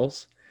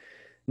models.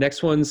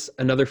 Next one's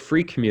another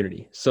free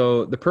community.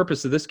 So the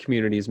purpose of this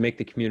community is make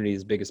the community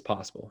as big as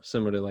possible,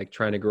 similar to like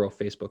trying to grow a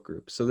Facebook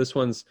group. So this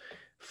one's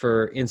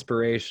for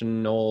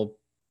inspirational,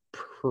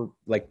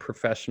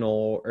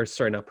 personal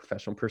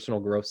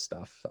growth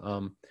stuff.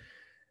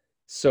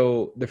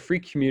 So the free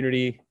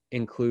community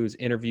includes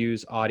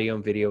interviews, audio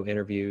and video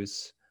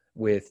interviews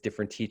with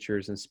different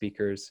teachers and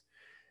speakers,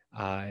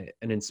 an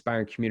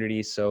inspiring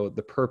community. So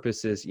the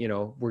purpose is,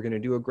 we're going to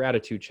do a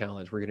gratitude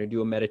challenge. We're going to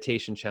do a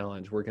meditation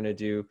challenge. We're going to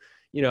do,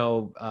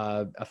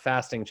 a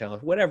fasting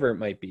challenge, whatever it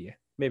might be.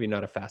 Maybe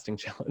not a fasting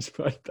challenge,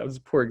 but that was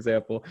a poor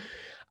example.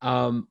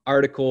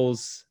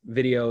 Articles,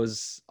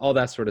 videos, all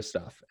that sort of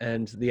stuff.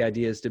 And the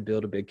idea is to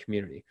build a big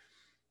community.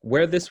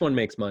 Where this one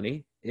makes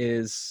money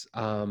is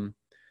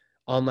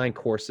online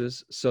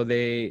courses. So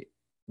they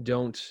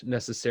don't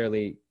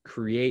necessarily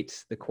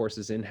create the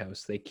courses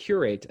in-house. They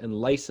curate and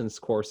license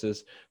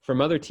courses from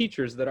other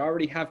teachers that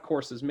already have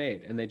courses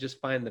made, and they just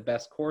find the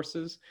best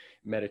courses,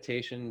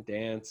 meditation,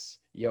 dance,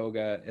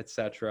 yoga,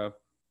 etc.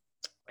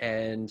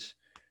 And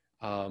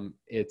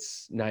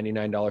it's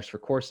 $99 for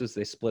courses.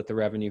 They split the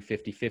revenue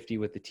 50-50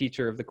 with the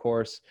teacher of the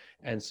course.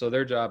 And so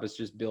their job is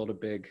just build a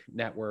big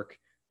network,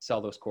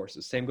 sell those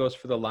courses. Same goes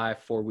for the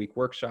live 4-week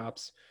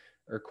workshops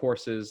or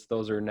courses.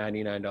 Those are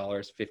 $99.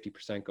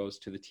 50% goes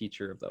to the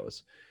teacher of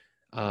those.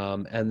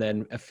 And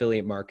then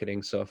affiliate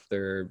marketing. So if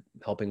they're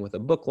helping with a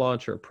book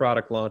launch or a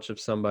product launch of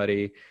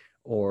somebody,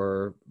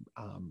 or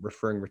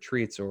referring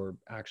retreats or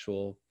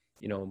actual,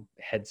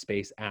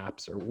 Headspace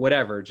apps or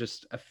whatever,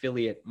 just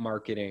affiliate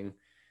marketing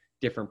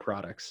different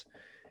products.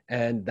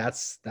 And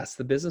that's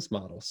the business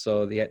model.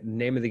 So the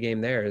name of the game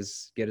there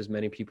is get as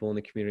many people in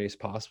the community as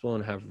possible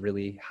and have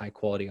really high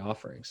quality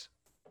offerings.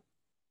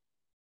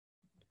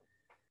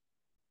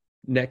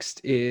 Next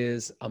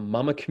is a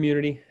mama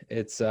community.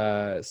 It's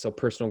so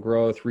personal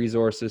growth,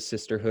 resources,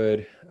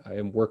 sisterhood,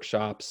 and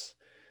workshops.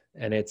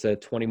 And it's a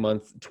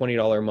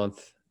 $20 a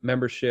month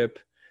membership,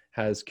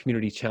 has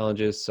community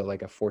challenges. So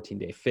like a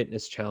 14-day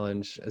fitness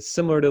challenge,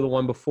 similar to the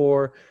one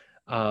before.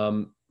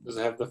 Does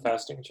it have the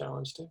fasting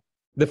challenge too?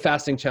 The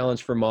fasting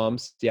challenge for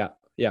moms. Yeah.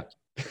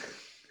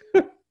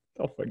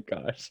 Oh my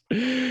gosh.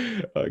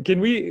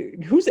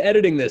 Who's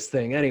editing this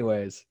thing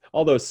anyways?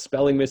 All those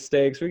spelling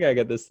mistakes. We gotta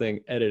get this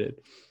thing edited.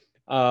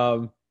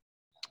 An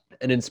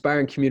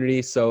inspiring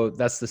community. So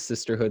that's the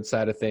sisterhood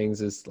side of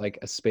things, is like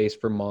a space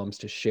for moms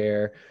to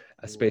share,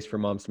 a space for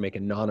moms to make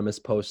anonymous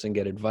posts and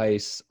get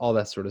advice, all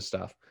that sort of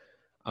stuff.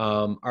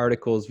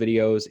 Articles,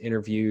 videos,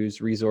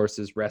 interviews,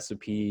 resources,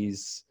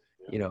 recipes,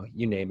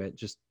 you name it,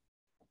 just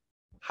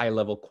high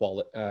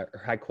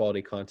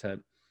quality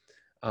content.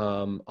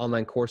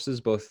 Online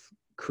courses, both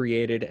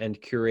created and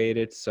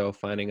curated. So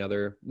finding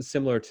other,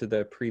 similar to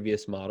the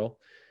previous model,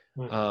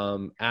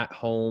 at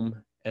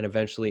home and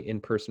eventually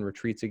in-person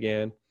retreats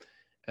again.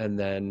 And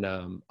then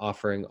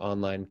offering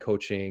online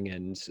coaching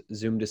and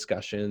Zoom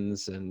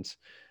discussions and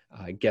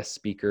guest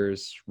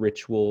speakers,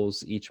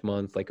 rituals each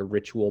month, like a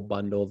ritual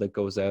bundle that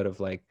goes out of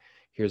like,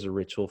 here's a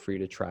ritual for you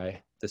to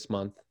try this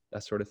month,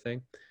 that sort of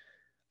thing.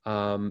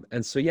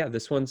 And so, yeah,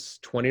 this one's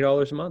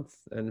 $20 a month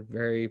and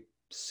very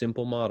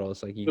simple model.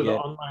 It's like the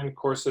online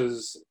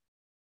courses,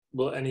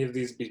 will any of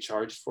these be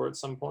charged for at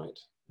some point?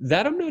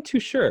 That I'm not too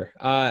sure.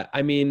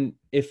 I mean,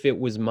 if it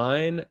was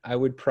mine, I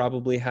would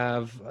probably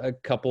have a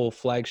couple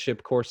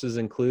flagship courses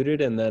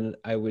included, and then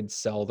I would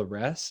sell the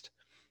rest.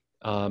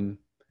 Um,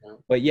 Yeah.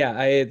 but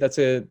yeah, that's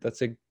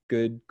a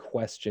good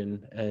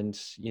question. And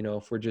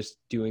if we're just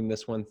doing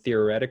this one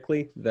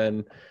theoretically,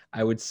 then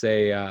I would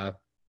say,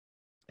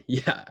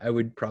 yeah, I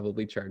would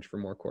probably charge for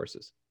more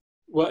courses.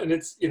 Well, and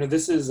it's,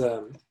 this is,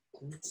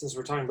 since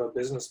we're talking about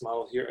business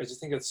model here, I just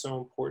think it's so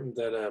important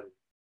that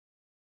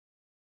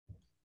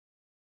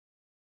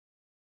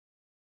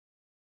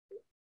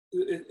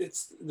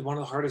it's one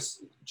of the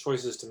hardest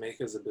choices to make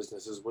as a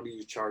business is what do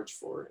you charge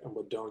for and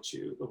what don't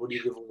you? What do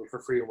you give away for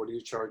free and what do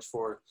you charge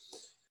for?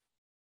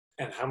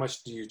 And how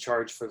much do you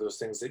charge for those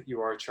things that you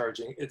are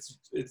charging?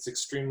 It's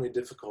extremely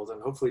difficult,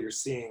 and hopefully you're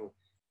seeing,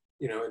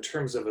 in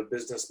terms of a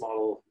business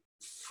model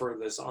for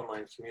this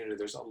online community,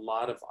 there's a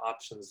lot of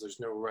options. There's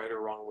no right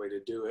or wrong way to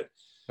do it.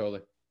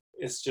 Totally.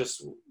 It's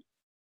just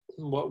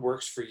what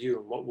works for you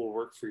and what will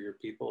work for your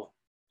people.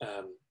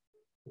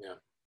 Yeah.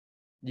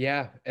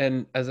 Yeah,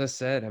 and as I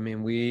said, I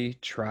mean, we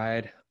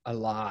tried a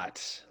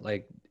lot,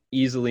 like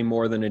easily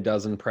more than a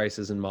dozen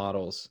prices and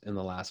models in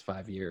the last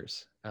 5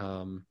 years.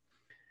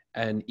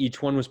 And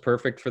each one was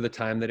perfect for the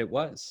time that it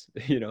was.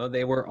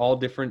 They were all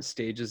different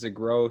stages of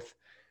growth.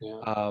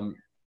 Yeah.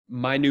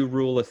 My new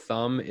rule of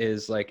thumb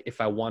is like,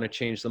 if I want to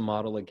change the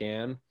model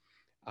again,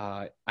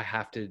 I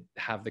have to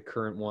have the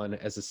current one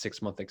as a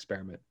 6-month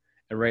experiment.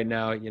 And right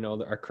now,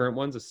 our current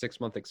one's a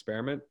 6-month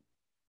experiment.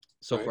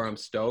 So Right. far, I'm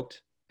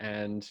stoked.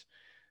 And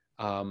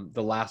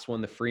the last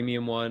one, the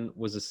freemium one,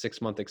 was a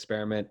 6-month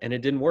experiment, and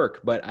it didn't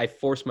work. But I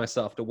forced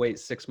myself to wait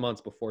 6 months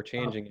before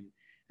changing it.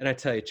 And I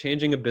tell you,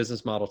 changing a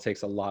business model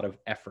takes a lot of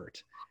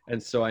effort.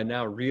 And so I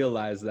now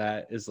realize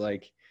that is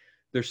like,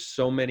 there's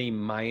so many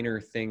minor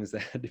things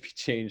that had to be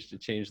changed to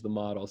change the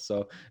model.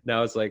 So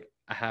now it's like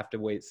I have to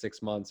wait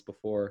 6 months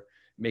before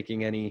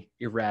making any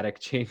erratic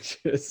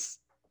changes.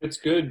 It's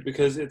good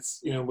because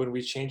it's, when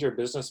we change our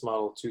business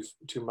model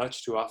too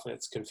much, too often,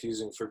 it's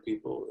confusing for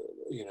people.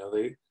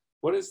 They,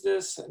 what is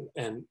this?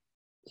 And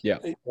Yeah,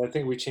 I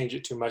think we change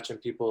it too much and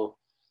people,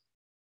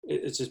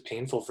 it's just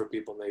painful for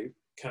people. And they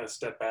kind of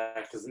step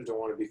back because they don't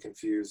want to be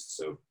confused.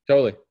 So,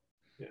 totally.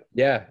 yeah.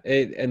 Yeah.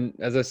 And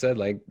as I said,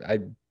 like, I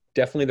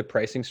definitely, the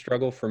pricing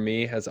struggle for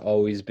me has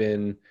always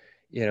been,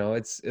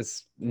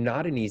 it's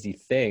not an easy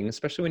thing,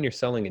 especially when you're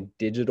selling a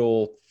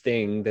digital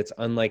thing that's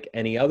unlike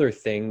any other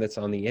thing that's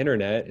on the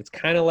internet. It's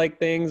kind of like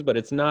things, but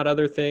it's not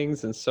other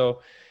things. And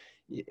so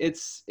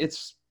it's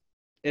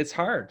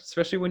hard,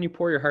 especially when you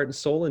pour your heart and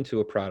soul into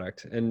a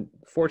product. And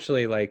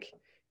fortunately, like,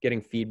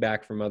 getting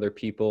feedback from other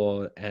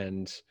people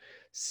and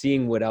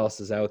seeing what else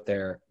is out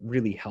there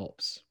really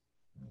helps.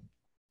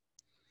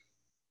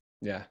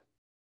 Yeah.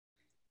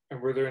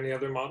 And were there any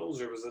other models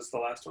or was this the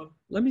last one?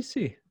 Let me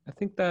see. I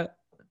think that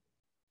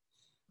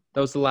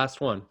was the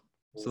last one.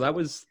 So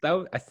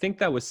I think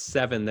that was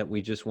 7 that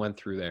we just went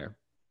through there.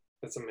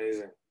 That's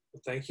amazing.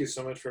 Thank you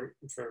so much for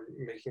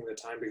making the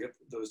time to get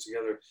those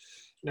together.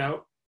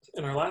 Now,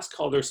 in our last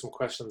call, there's some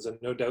questions, and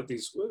no doubt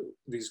these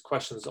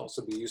questions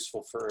also be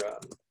useful for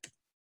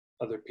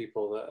other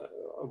people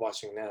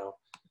watching now,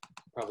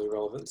 probably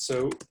relevant.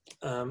 So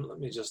let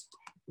me just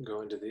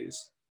go into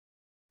these.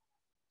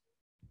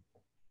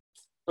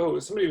 Oh,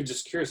 somebody was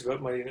just curious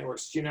about Mighty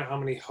Networks. Do you know how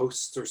many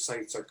hosts or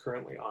sites are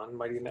currently on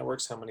Mighty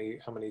Networks? How many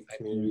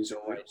communities?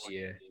 No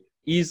idea.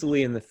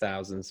 Easily in the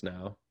thousands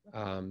now,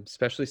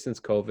 especially since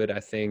COVID.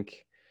 I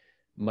think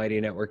Mighty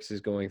Networks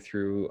is going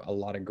through a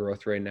lot of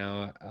growth right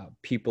now.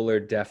 People are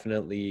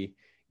definitely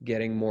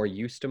getting more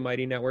used to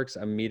Mighty Networks.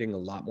 I'm meeting a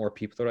lot more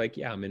people that are like,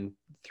 yeah, I'm in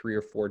 3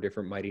 or 4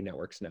 different Mighty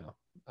Networks now.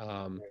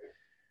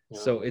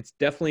 So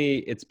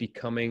it's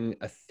becoming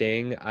a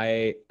thing.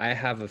 I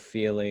have a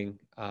feeling,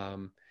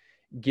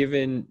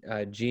 given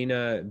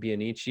Gina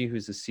Bianici,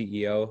 who's the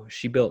CEO,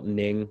 she built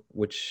Ning,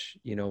 which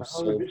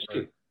sold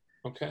for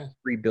okay.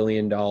 $3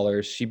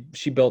 billion.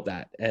 She built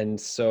that, and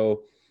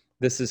so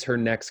this is her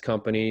next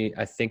company.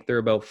 I think they're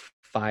about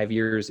 5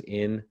 years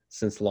in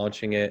since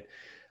launching it.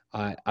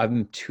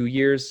 I'm 2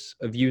 years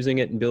of using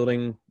it and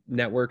building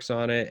networks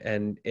on it,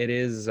 and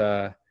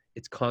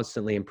it's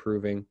constantly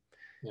improving.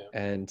 Yeah.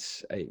 And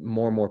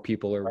more and more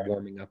people are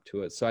warming up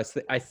to it. So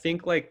I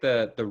think like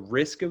the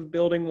risk of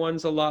building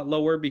one's a lot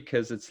lower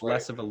because it's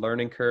less of a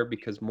learning curve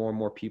because more and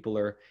more people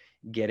are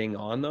getting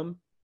on them.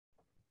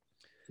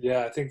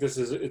 Yeah, I think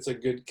it's a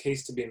good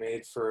case to be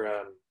made for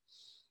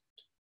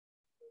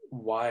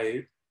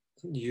why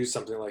use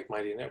something like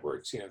Mighty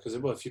Networks, because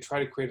if you try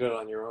to create it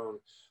on your own,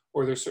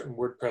 or there's certain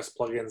WordPress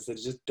plugins that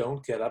just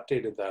don't get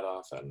updated that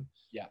often.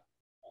 Yeah.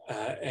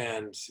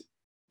 And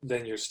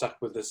then you're stuck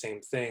with the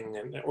same thing,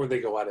 or they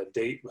go out of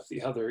date with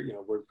the other,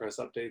 WordPress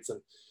updates.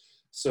 And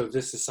so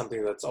this is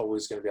something that's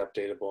always going to be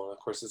updatable. And of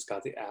course, it's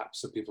got the app,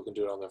 so people can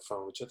do it on their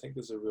phone, which I think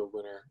is a real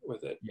winner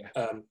with it.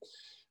 Yeah.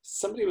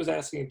 Somebody was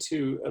asking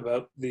too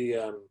about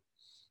the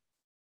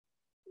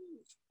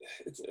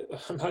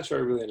I'm not sure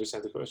I really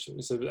understand the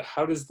question. So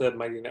how does the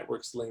Mighty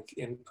Networks link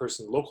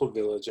in-person local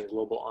village and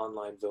global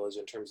online village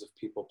in terms of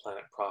people,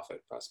 planet,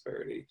 profit,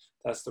 prosperity?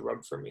 That's the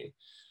rub for me.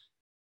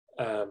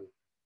 Um,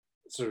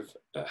 sort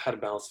of how to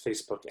balance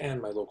Facebook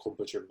and my local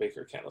butcher,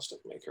 baker, candlestick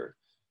maker.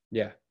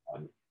 Yeah.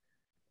 Um,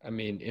 I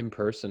mean, in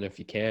person, if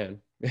you can,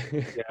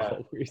 yeah.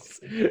 always,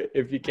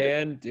 if you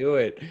can do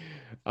it.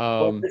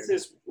 Well, this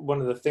is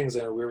one of the things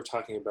that we were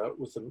talking about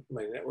with the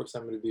Mighty Networks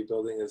I'm going to be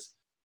building is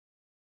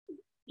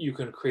you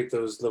can create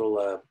those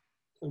little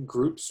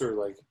groups or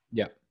like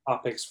Yeah,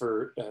 topics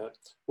for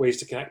ways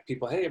to connect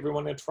people. Hey,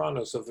 everyone in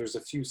Toronto. So if there's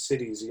a few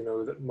cities, you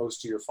know, that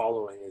most of your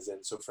following is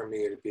in. So for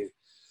me, it'd be,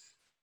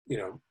 you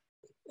know,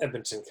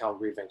 Edmonton,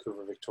 Calgary,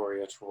 Vancouver,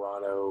 Victoria,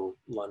 Toronto,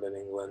 London,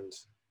 England,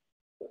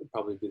 would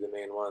probably be the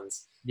main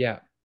ones. yeah,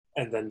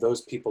 And then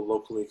those people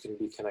locally can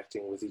be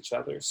connecting with each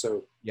other.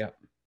 So yeah.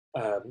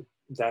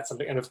 that's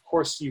something. And of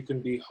course, you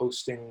can be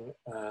hosting,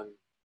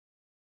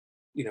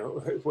 you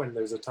know, when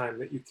there's a time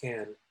that you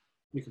can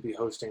be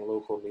hosting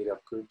local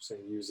meetup groups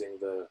and using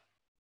the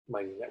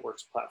Mighty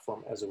Networks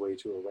platform as a way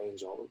to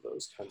arrange all of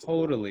those kinds of things.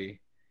 Totally.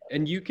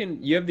 And you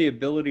have the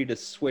ability to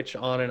switch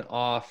on and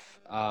off.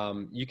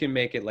 You can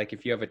make it like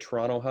if you have a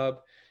Toronto hub,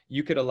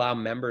 you could allow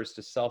members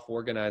to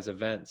self-organize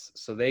events.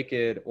 So they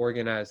could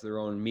organize their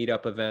own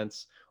meetup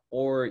events,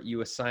 or you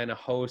assign a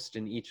host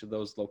in each of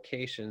those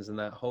locations, and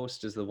that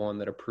host is the one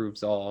that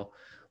approves all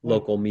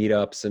local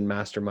meetups and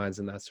masterminds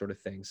and that sort of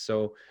thing.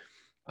 So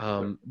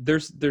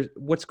there's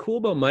what's cool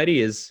about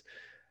Mighty is,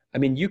 I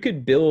mean, you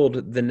could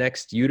build the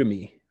next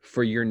Udemy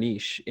for your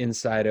niche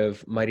inside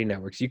of Mighty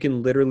Networks. You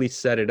can literally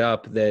set it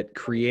up that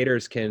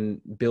creators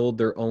can build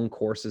their own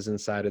courses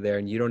inside of there,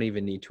 and you don't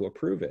even need to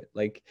approve it.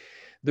 Like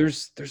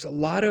there's a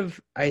lot of,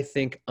 I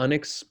think,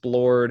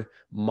 unexplored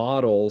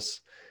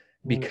models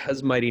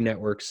because Mighty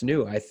Networks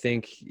new. I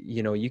think,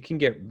 you know, you can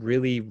get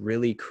really,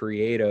 really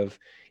creative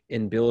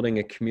in building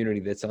a community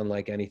that's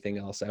unlike anything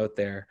else out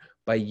there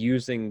by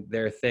using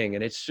their thing.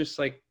 And it's just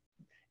like,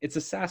 it's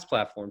a SaaS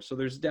platform. So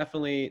there's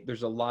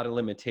a lot of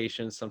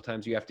limitations.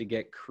 Sometimes you have to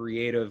get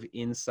creative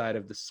inside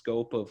of the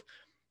scope of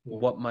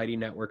what Mighty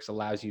Networks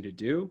allows you to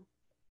do.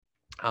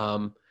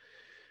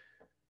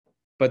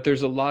 But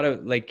there's a lot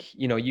of, like,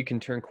 you know, you can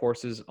turn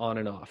courses on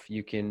and off.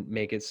 You can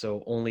make it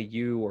so only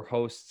you or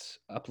hosts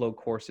upload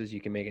courses.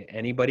 You can make it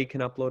anybody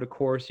can upload a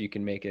course. You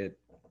can make it,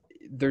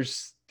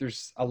 there's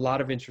a lot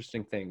of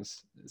interesting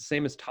things.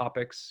 Same as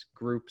topics,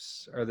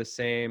 groups are the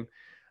same,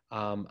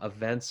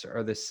 events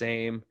are the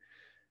same.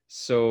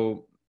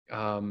 So,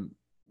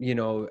 you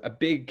know, a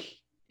big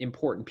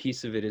important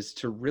piece of it is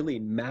to really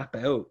map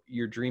out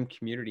your dream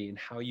community and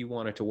how you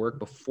want it to work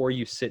before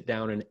you sit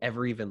down and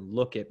ever even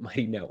look at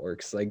Mighty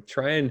Networks. Like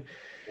try and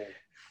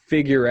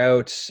figure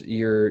out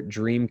your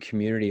dream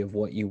community of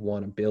what you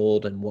want to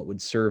build and what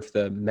would serve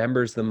the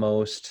members the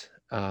most,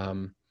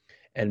 and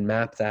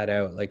map that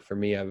out. Like for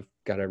me, I've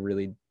got a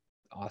really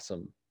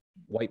awesome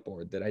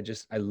whiteboard that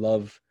I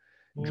love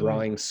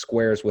drawing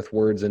squares with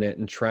words in it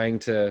and trying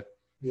to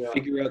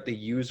figure out the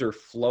user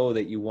flow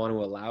that you want to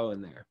allow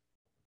in there.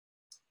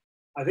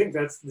 I think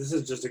this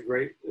is just a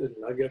great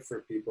nugget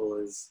for people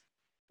is,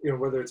 you know,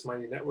 whether it's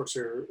Mighty Networks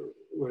or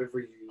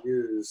whatever you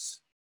use,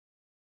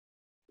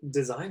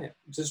 design it.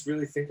 Just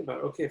really think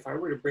about, okay, if I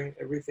were to bring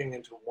everything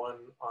into one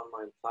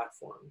online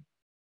platform,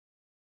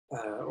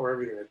 or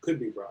everything that could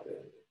be brought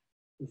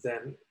in,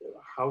 then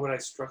how would I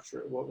structure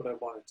it? What would I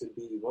want it to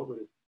be? What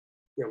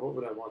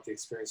would I want the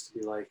experience to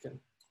be like? And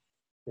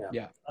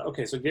yeah.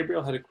 Okay, so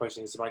Gabriel had a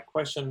question. So my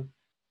question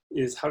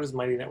is, how does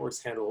Mighty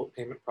Networks handle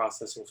payment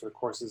processing for the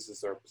courses?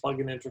 Is there a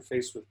plugin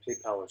interface with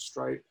PayPal or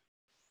Stripe?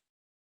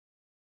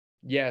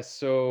 Yeah,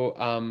 so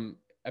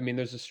I mean,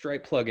 there's a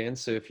Stripe plugin.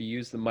 So if you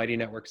use the Mighty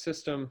Network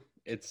system,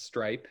 it's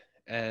Stripe.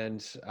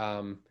 And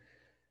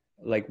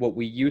like what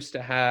we used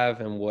to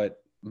have and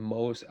what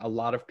a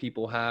lot of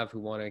people have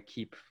who want to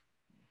keep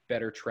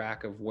better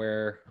track of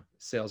where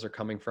sales are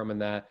coming from,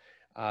 and that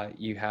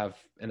you have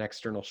an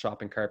external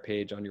shopping cart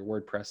page on your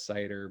WordPress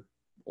site or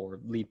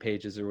lead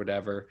pages or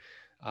whatever.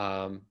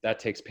 That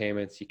takes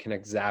payments. You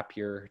connect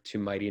Zapier to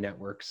Mighty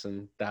Networks,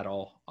 and that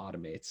all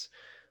automates.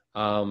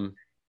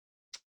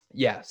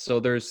 Yeah,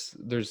 so there's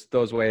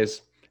those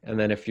ways. And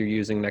then if you're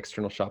using an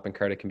external shopping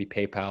cart, it can be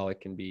PayPal,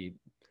 it can be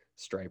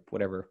Stripe,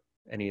 whatever,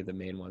 any of the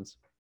main ones.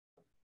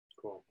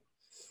 Cool.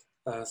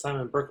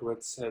 Simon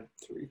Berkowitz had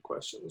 3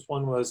 questions.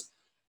 One was,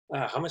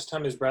 how much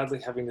time is Bradley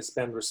having to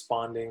spend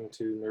responding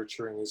to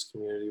nurturing his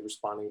community,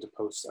 responding to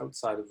posts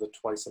outside of the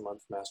twice a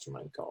month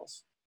mastermind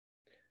calls?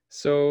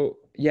 So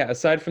yeah,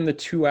 aside from the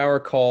 2-hour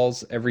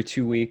calls every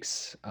 2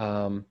 weeks,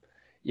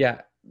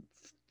 yeah,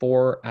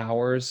 4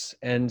 hours.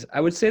 And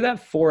I would say that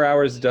 4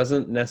 hours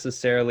doesn't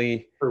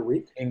necessarily per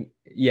week.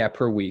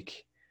 Per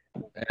week.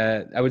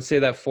 I would say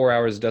that 4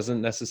 hours doesn't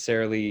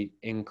necessarily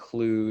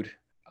include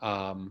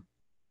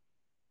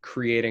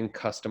creating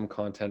custom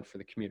content for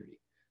the community.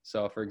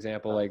 So for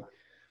example, like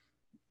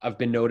I've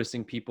been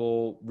noticing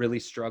people really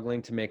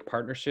struggling to make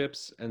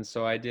partnerships. And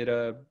so I did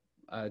a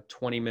a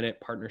 20-minute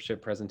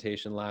partnership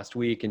presentation last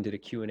week and did a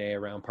Q&A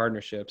around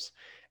partnerships.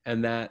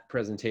 And that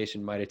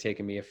presentation might have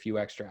taken me a few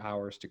extra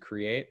hours to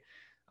create.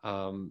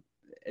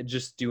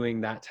 Just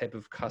doing that type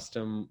of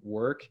custom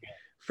work,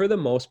 for the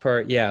most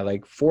part, yeah,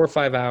 like 4 or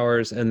 5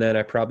 hours. And then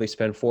I probably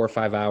spend 4 or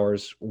 5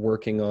 hours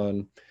working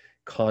on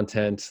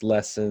content,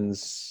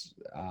 lessons.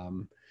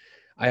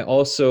 I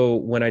also,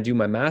 when I do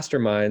my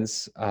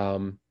masterminds,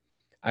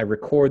 I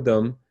record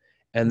them.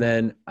 And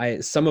then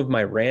some of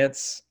my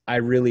rants I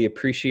really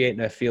appreciate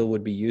and I feel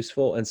would be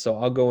useful. And so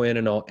I'll go in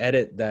and I'll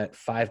edit that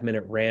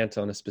 5-minute rant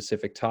on a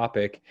specific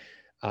topic.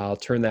 I'll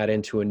turn that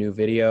into a new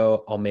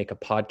video. I'll make a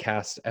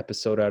podcast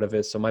episode out of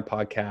it. So my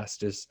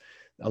podcast is,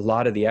 a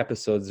lot of the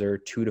episodes are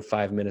 2 to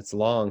 5 minutes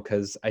long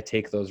because I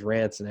take those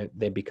rants and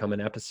they become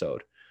an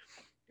episode.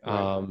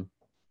 Right.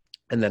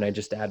 And then I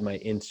just add my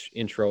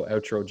intro,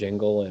 outro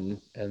jingle,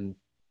 and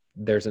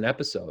there's an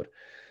episode.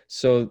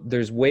 So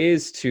there's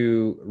ways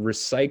to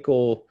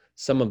recycle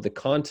some of the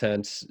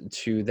content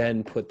to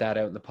then put that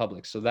out in the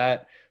public. So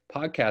that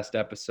podcast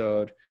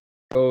episode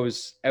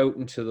goes out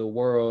into the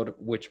world,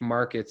 which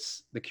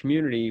markets the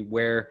community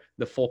where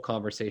the full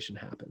conversation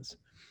happens.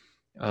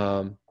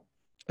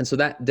 And so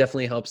that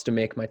definitely helps to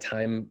make my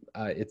time,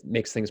 it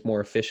makes things more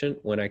efficient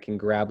when I can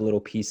grab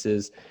little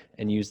pieces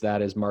and use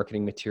that as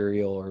marketing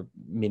material or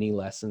mini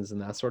lessons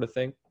and that sort of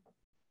thing.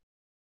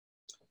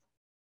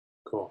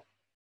 Cool.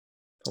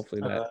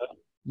 Hopefully that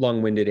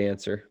long-winded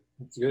answer.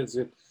 It's good. It's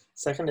good.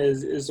 Second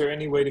is there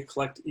any way to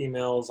collect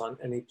emails on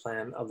any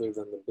plan other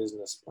than the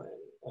business plan,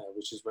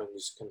 which is when you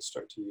can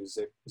start to use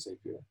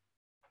Zapier?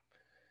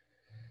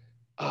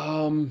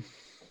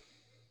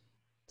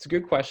 It's a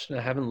good question.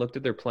 I haven't looked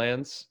at their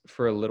plans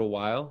for a little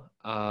while.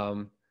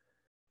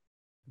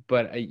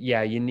 But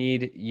yeah, you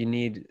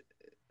need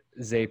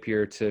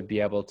Zapier to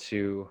be able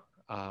to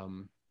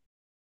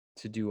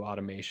do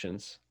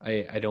automations.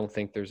 I don't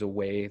think there's a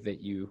way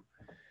that you,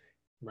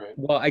 right.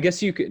 Well, I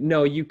guess you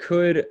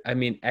could, I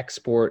mean,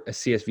 export a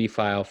CSV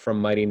file from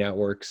Mighty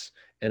Networks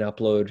and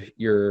upload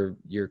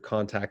your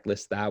contact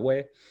list that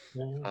way.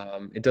 Yeah.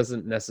 It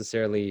doesn't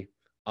necessarily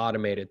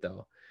automate it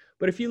though.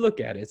 But if you look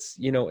at it, it's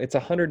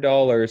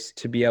 $100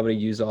 to be able to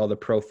use all the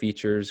pro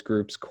features,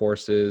 groups,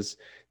 courses,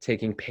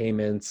 taking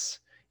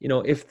payments.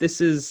 If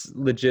this is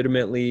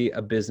legitimately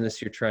a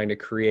business you're trying to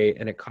create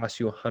and it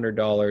costs you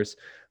 $100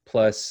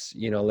 plus,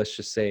 let's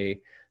just say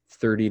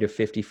 30 to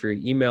 50 for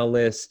your email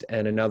list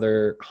and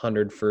another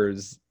 100 for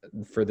the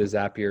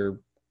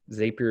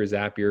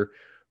Zapier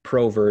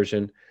Pro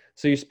version.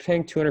 So you're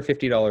paying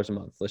 $250 a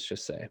month, let's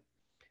just say.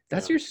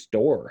 That's your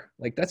store.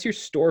 Like that's your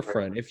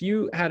storefront. If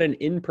you had an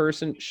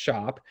in-person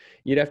shop,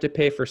 you'd have to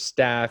pay for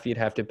staff, you'd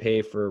have to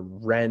pay for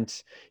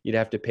rent, you'd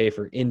have to pay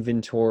for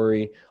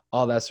inventory,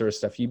 all that sort of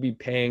stuff. You'd be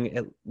paying,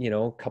 a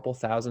couple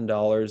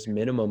 $1,000s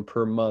minimum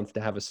per month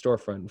to have a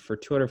storefront. For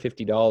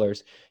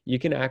 $250, you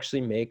can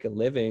actually make a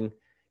living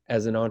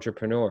as an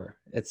entrepreneur.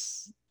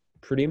 It's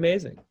pretty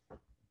amazing.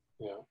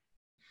 Yeah.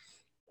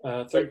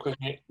 Third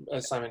question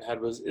Simon had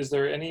was, is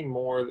there any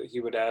more that he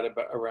would add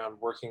around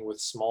working with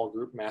small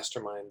group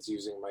masterminds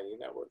using Mighty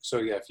Network? So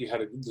yeah, if you had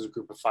a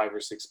group of 5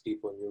 or 6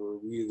 people and you were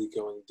really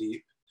going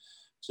deep,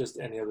 just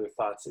any other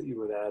thoughts that you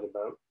would add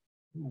about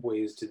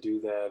ways to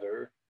do that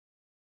or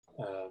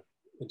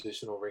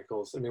additional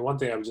wrinkles? I mean, one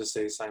thing I would just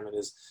say, Simon,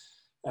 is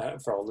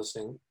for all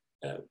listening,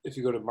 if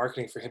you go to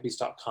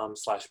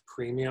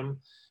marketingforhippies.com/premium,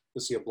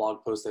 you'll see a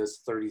blog post that has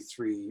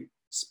 33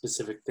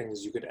 specific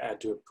things you could add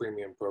to a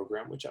premium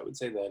program, which I would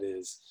say that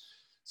is.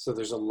 So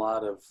there's a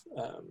lot of,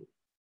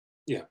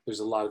 there's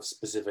a lot of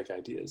specific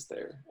ideas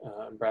there.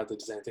 Bradley,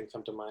 does anything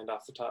come to mind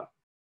off the top?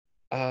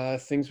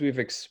 Things we've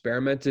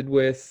experimented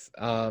with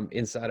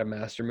inside of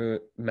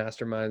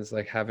masterminds,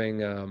 like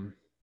having,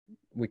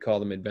 we call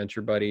them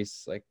adventure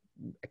buddies, like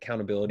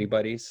accountability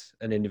buddies,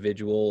 an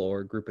individual or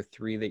a group of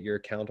 3 that you're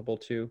accountable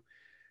to.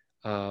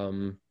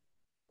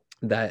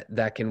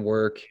 That can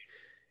work.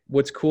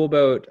 What's cool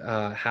about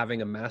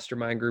having a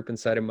mastermind group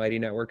inside of Mighty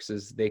Networks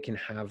is they can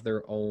have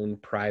their own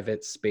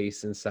private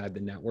space inside the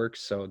network.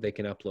 So they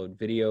can upload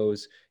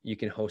videos. You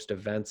can host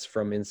events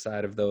from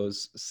inside of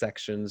those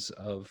sections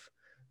of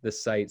the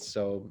site.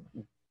 So,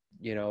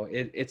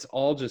 it's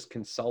all just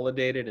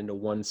consolidated into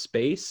one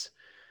space,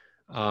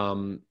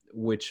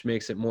 which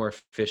makes it more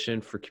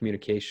efficient for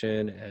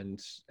communication and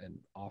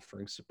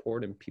offering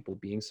support and people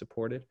being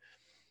supported.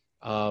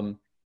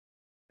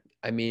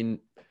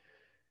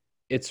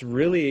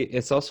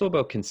 It's also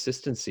about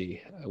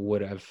consistency.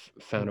 What I've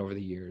found over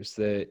the years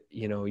that,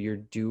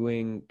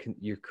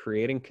 you're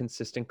creating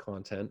consistent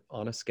content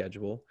on a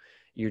schedule.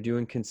 You're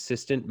doing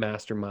consistent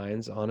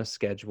masterminds on a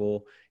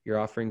schedule. You're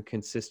offering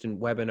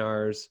consistent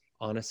webinars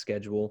on a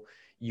schedule.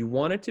 You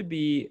want it to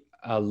be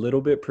a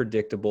little bit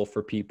predictable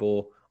for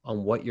people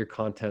on what your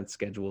content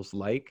schedule is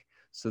like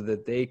so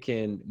that they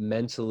can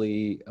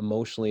mentally,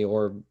 emotionally,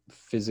 or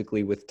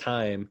physically with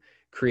time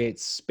create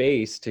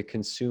space to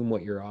consume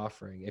what you're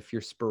offering. If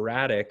you're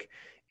sporadic,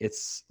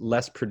 it's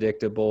less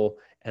predictable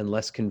and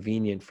less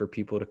convenient for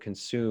people to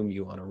consume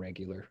your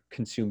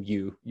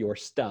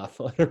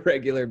stuff on a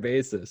regular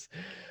basis.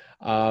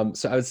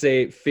 So I would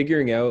say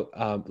figuring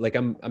out, like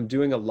I'm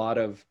doing a lot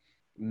of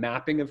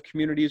mapping of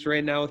communities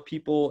right now with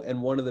people.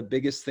 And one of the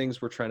biggest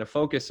things we're trying to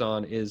focus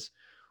on is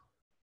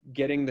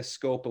getting the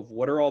scope of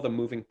what are all the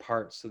moving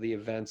parts. So the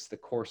events, the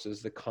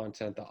courses, the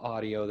content, the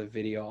audio, the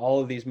video, all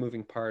of these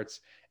moving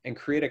parts, and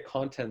create a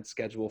content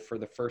schedule for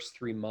the first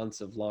 3 months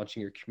of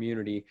launching your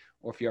community.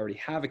 Or if you already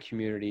have a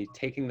community,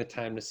 taking the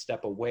time to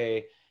step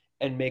away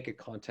and make a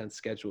content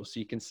schedule so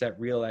you can set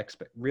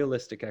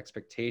realistic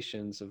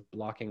expectations of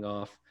blocking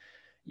off,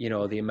 you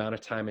know, the amount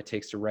of time it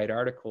takes to write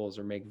articles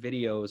or make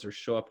videos or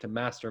show up to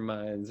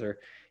masterminds or,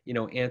 you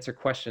know, answer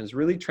questions,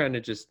 really trying to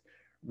just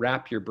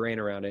wrap your brain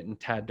around it. And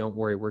Tad, don't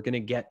worry, we're going to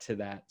get to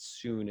that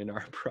soon in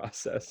our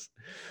process.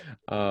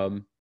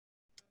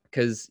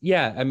 Because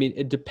yeah, I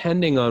mean,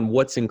 depending on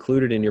what's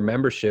included in your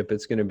membership,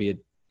 it's going to be,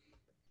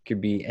 could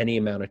be any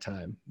amount of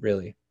time,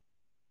 really.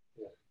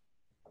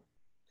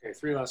 Okay,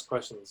 3 last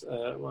questions.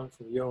 One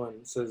from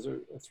Yohan says,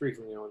 or 3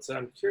 from Yohan says,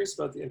 I'm curious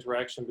about the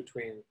interaction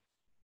between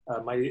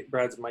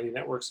Brad's Mighty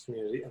Networks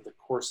community and the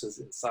courses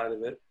inside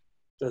of it.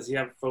 Does he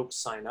have folks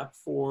sign up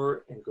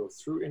for and go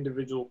through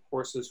individual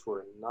courses who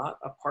are not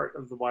a part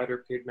of the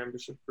wider paid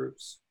membership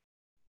groups?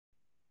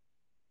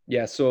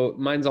 Yeah, so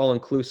mine's all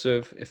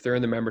inclusive. If they're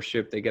in the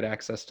membership, they get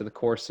access to the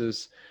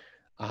courses.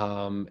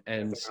 And if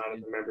they're not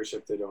in the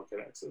membership, they don't get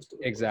access to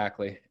them.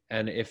 Exactly.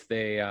 And if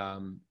they,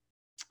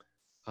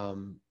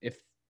 if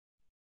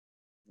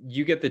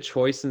you get the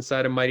choice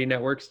inside of Mighty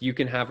Networks, you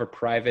can have a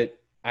private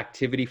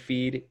activity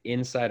feed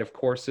inside of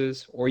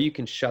courses, or you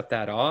can shut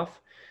that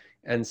off.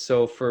 And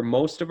so for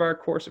most of our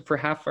courses, for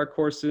half of our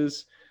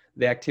courses,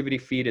 the activity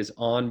feed is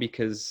on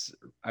because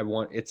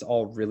it's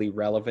all really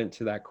relevant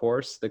to that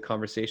course, the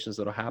conversations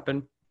that'll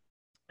happen.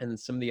 And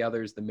some of the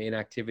others, the main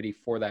activity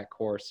for that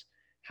course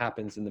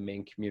happens in the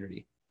main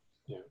community.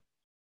 Yeah.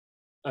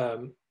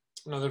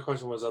 Another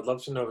question was, I'd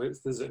love to know,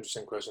 this is an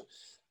interesting question.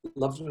 I'd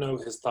love to know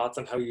his thoughts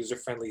on how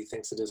user-friendly he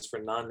thinks it is for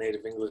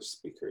non-native English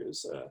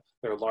speakers.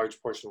 They're a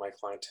large portion of my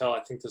clientele.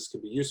 I think this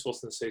could be useful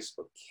since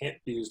Facebook can't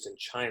be used in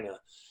China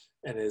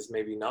and is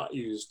maybe not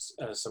used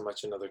so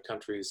much in other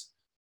countries,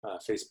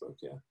 Facebook,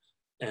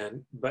 yeah.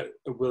 But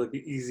will it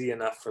be easy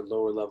enough for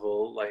lower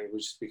level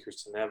language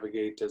speakers to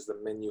navigate? Does the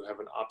menu have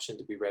an option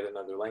to be read in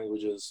other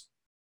languages?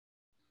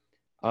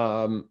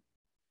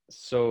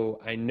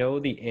 So I know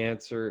the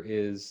answer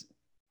is,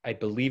 I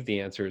believe the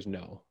answer is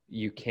no.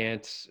 You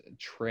can't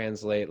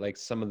translate like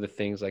some of the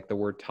things, like the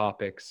word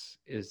topics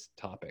is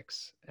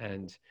topics,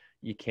 and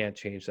you can't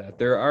change that.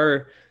 There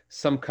are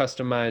some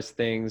customized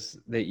things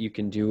that you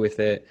can do with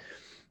it.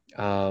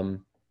 But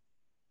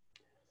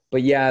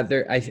yeah,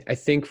 I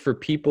think for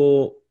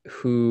people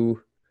who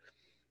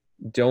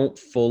don't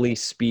fully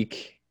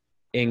speak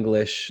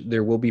English,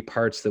 there will be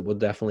parts that will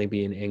definitely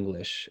be in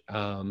English.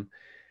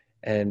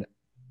 And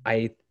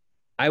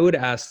I would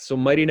ask, so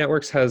Mighty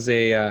Networks has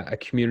a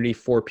community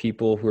for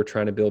people who are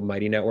trying to build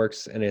Mighty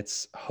Networks, and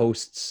it's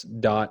hosts.mn.co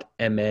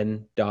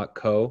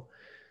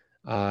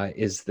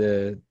is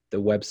the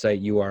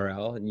website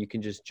URL, and you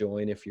can just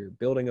join if you're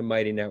building a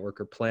Mighty Network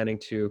or planning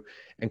to.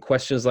 And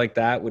questions like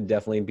that would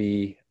definitely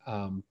be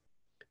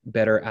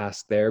better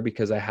asked there,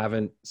 because I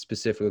haven't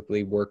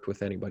specifically worked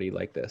with anybody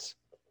like this.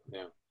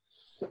 Yeah.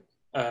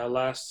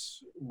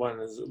 Last one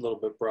is a little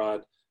bit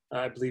broad.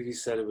 I believe he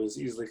said it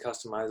was easily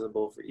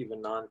customizable for even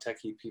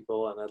non-techie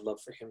people, and I'd love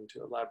for him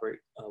to elaborate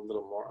a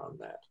little more on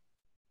that.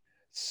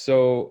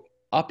 So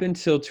up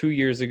until 2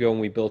 years ago when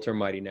we built our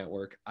Mighty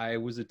Network, I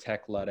was a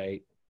tech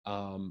Luddite.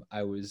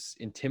 I was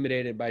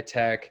intimidated by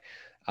tech.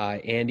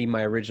 Andy,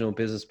 my original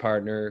business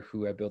partner,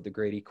 who I built the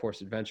Great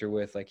eCourse Adventure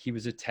with, like, he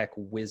was a tech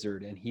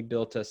wizard, and he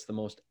built us the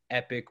most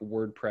epic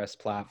WordPress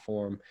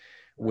platform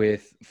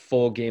with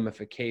full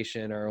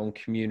gamification, our own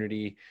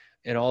community,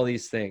 and all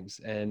these things.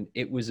 And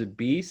it was a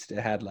beast. It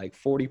had like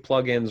 40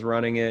 plugins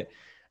running it.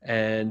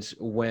 And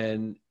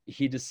when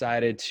he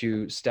decided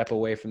to step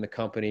away from the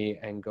company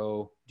and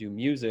go do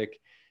music,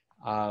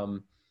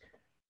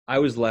 I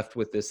was left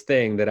with this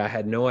thing that I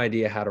had no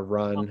idea how to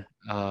run.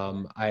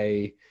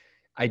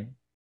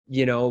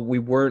 You know, we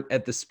weren't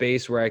at the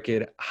space where I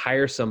could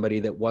hire somebody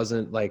that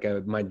wasn't like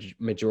my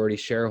majority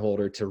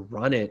shareholder to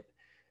run it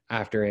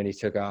after Andy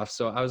took off.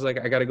 So I was like,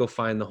 I got to go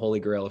find the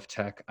holy grail of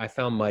tech. I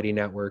found Mighty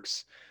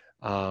Networks.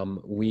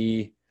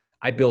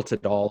 I built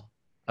it all.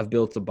 I've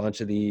built a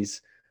bunch of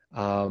these.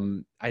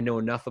 I know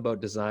enough about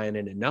design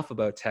and enough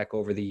about tech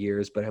over the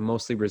years, but I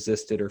mostly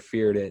resisted or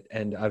feared it,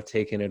 and I've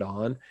taken it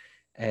on.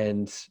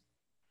 And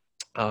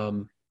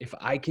if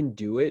I can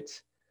do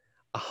it,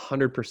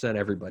 100%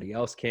 everybody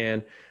else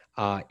can.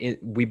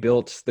 We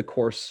built the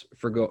course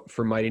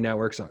for Mighty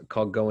Networks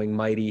called Going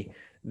Mighty.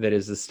 That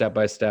is a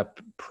step-by-step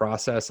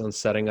process on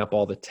setting up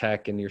all the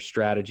tech and your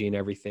strategy and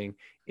everything.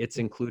 It's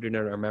included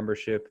in our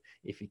membership.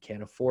 If you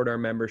can't afford our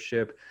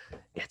membership,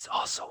 it's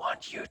also on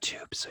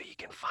YouTube, so you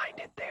can find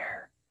it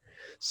there.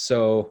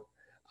 So,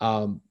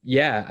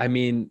 yeah, I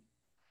mean,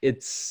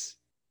 it's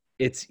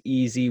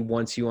easy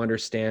once you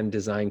understand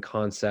design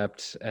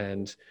concept,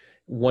 and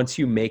once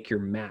you make your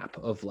map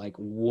of like,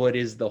 what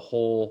is the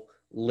whole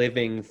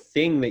living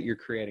thing that you're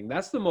creating.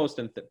 That's the most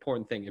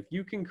important thing. If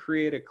you can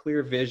create a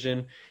clear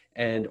vision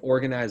and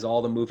organize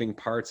all the moving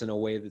parts in a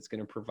way that's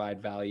going to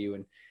provide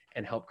value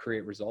and help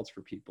create results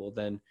for people,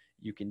 then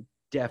you can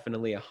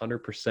definitely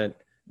 100%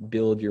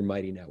 build your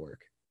mighty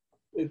network.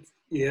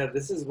 Yeah,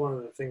 this is one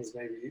of the things,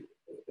 maybe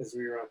as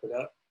we wrap it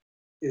up,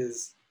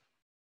 is,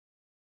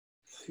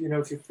 if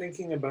you're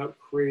thinking about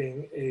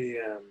creating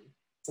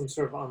some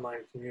sort of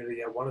online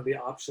community, one of the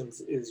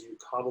options is you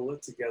cobble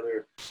it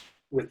together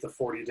with the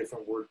 40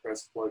 different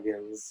WordPress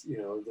plugins.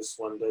 This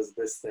one does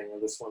this thing or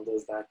this one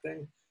does that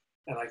thing.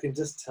 And I can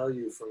just tell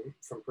you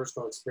from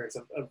personal experience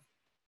of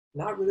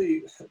not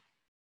really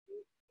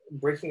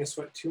breaking a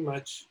sweat too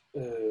much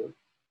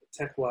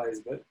tech-wise,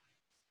 but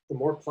the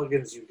more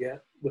plugins you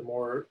get, the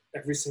more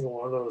every single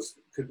one of those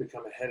could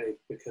become a headache,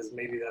 because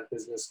maybe that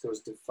business goes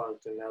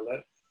defunct and now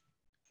that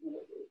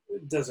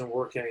it doesn't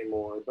work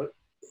anymore. But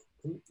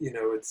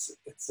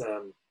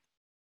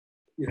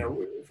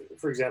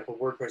for example,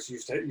 WordPress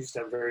used to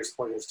have various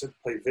plugins to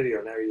play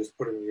video. Now you just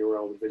put in the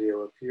URL, the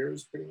video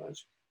appears pretty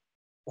much.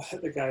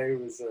 But the guy who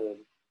was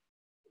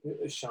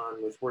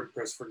Sean with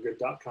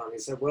WordPressForGood.com, he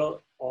said,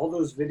 well, all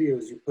those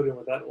videos you put in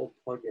with that old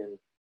plugin,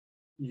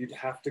 you'd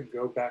have to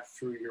go back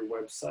through your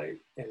website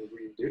and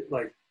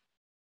redo.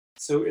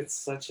 So it's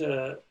such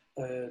a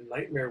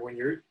nightmare when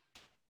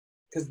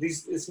because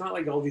it's not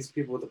like all these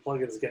people with the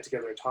plugins get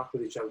together and talk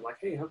with each other like,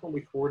 hey, how can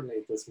we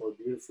coordinate this more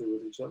beautifully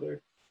with each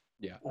other?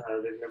 Yeah.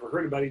 They've never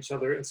heard about each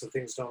other, and so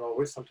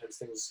sometimes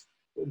things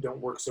don't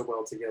work so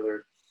well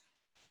together.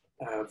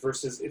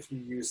 Versus if you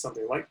use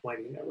something like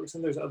Mighty Networks,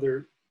 and there's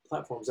other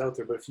platforms out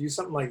there, but if you use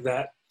something like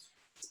that,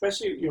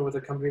 especially with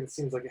a company that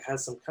seems like it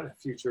has some kind of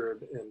future,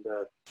 and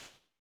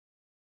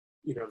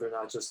they're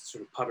not just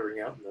sort of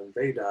puttering out and then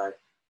they die.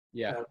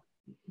 Yeah.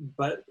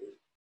 But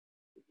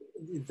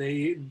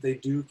they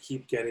do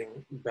keep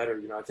getting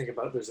better. I think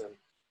about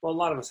a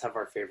lot of us have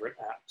our favorite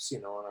apps,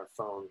 on our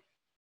phone,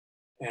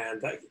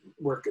 and that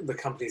work. The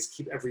companies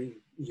keep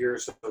every year or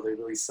so they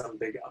release some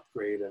big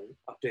upgrade and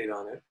update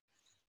on it.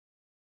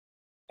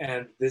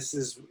 And this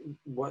is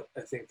what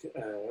I think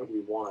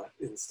we want,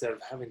 instead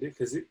of having to,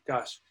 because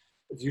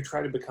if you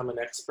try to become an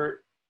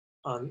expert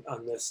on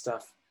this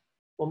stuff,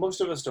 well,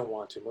 most of us don't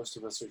want to. Most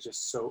of us are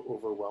just so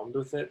overwhelmed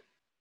with it.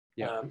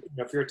 Yeah.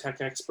 If you're a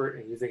tech expert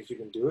and you think you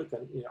can do it,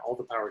 then all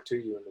the power to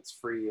you, and it's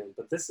free.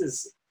 But this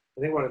is,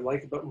 I think, what I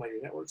like about Mighty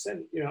Networks,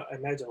 and I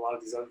imagine a lot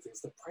of these other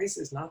things. The price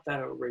is not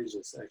that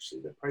outrageous,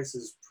 actually. The price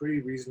is pretty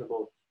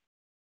reasonable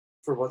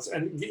for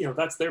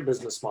that's their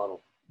business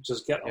model.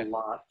 Just get a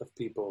lot of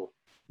people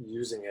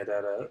using it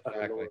at a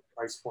lower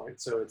price point.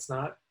 So it's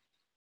not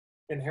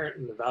inherent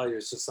in the value.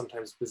 It's just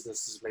sometimes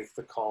businesses make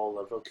the call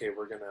of, okay,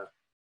 we're gonna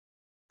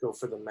go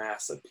for the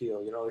mass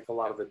appeal. Like a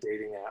lot of the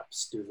dating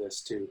apps do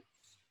this too.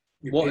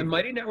 And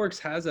Mighty Networks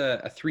has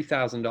a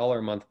 $3,000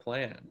 a month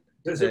plan.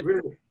 Does it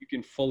really? You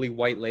can fully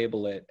white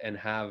label it and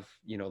have,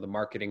 the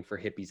marketing for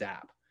Hippies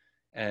app.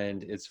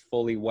 And it's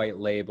fully white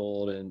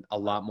labeled and a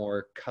lot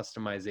more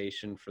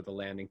customization for the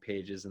landing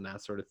pages and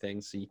that sort of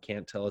thing. So you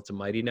can't tell it's a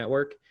Mighty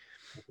Network.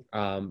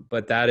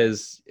 But that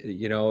is,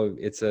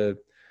 it's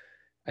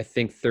I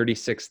think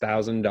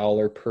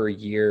 $36,000 per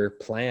year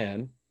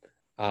plan.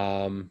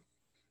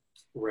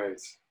 Right.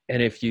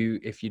 And if you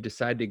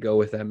decide to go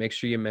with that, make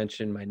sure you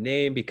mention my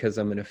name, because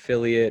I'm an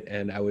affiliate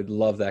and I would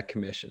love that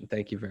commission.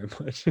 Thank you very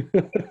much.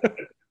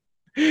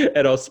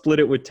 And I'll split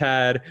it with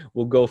Tad.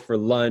 We'll go for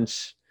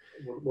lunch.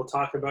 We'll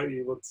talk about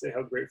you. We'll say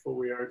how grateful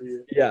we are to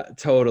you. Yeah,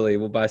 totally.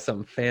 We'll buy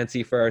something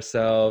fancy for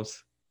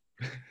ourselves.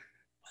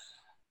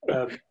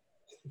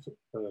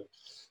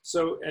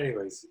 So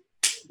anyways,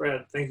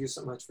 Brad, thank you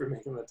so much for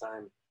making the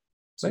time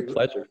My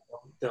pleasure.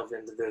 Delve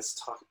into this,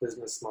 talk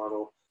business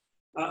model.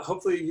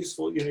 Hopefully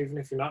useful, even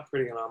if you're not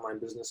creating an online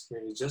business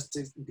community, just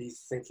to be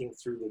thinking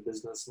through the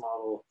business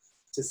model.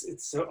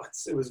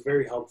 It was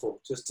very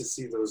helpful just to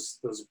see those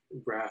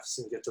graphs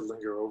and get to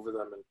linger over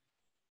them.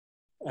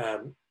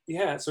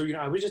 And so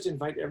I would just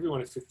invite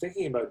everyone, if you're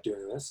thinking about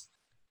doing this,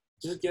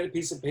 just get a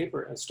piece of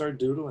paper and start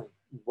doodling.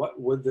 What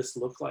would this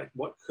look like?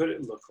 What could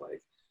it look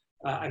like?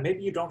 And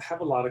maybe you don't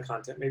have a lot of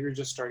content. Maybe you're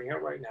just starting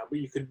out right now, but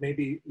you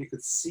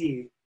could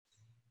see,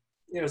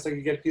 it's like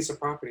you get a piece of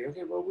property.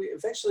 Okay, well,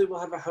 eventually we'll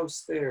have a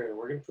house there.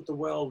 We're going to put the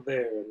well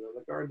there, and then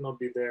the garden will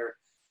be there.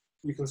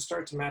 You can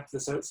start to map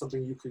this out,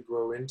 something you could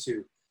grow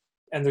into.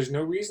 And there's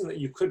no reason that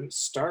you couldn't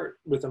start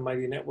with a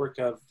Mighty Network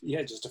of,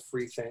 just a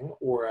free thing,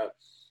 or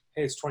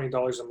hey, it's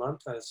 $20 a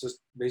month, and it's just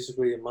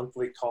basically a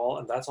monthly call,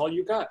 and that's all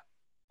you got.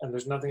 And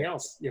there's nothing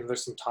else.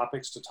 There's some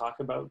topics to talk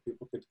about,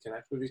 people could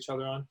connect with each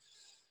other on.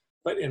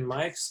 But in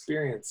my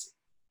experience,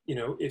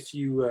 if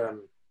you,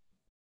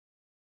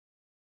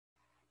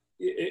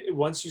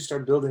 once you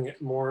start building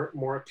it,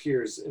 more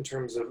appears in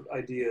terms of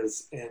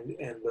ideas. And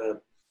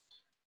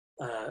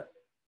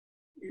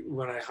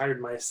when I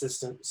hired my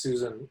assistant,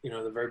 Susan,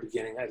 at the very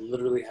beginning, I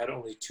literally had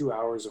only 2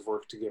 hours of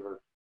work to give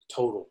her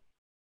total.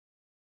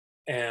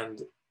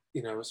 And,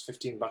 it was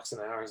 $15 an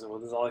hour.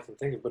 And this is all I can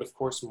think of. But of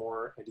course,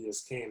 more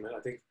ideas came. And I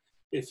think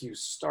if you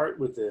start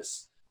with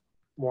this,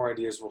 more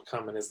ideas will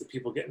come, and as the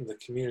people get in the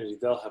community,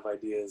 they'll have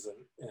ideas,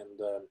 and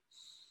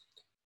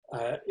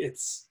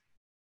it's,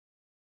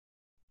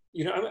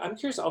 you know, I'm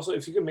curious also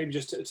if you could maybe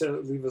just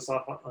to leave us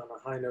off on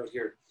a high note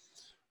here,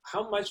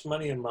 how much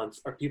money a month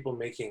are people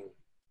making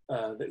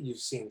that you've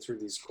seen through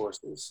these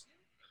courses?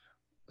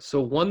 So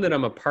one that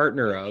I'm a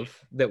partner of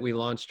that we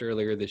launched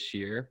earlier this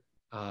year.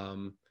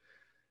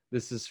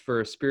 This is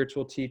for a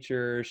spiritual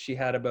teacher. She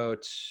had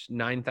about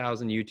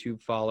 9,000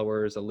 YouTube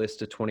followers, a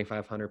list of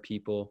 2,500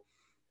 people.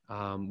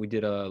 We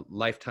did a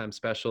lifetime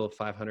special of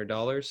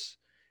 $500,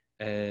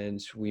 and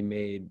we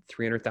made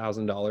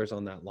 $300,000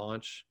 on that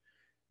launch.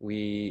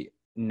 We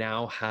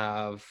now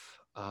have,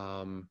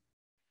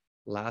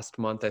 last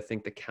month, I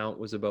think the count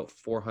was about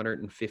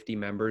 450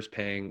 members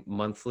paying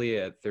monthly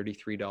at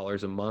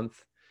 $33 a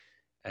month.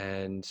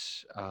 And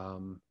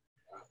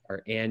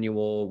our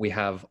annual, we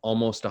have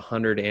almost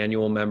 100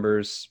 annual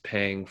members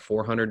paying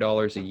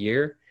 $400 a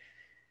year.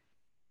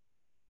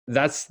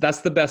 That's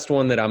the best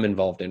one that I'm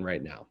involved in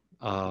right now.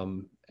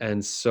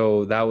 And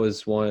so that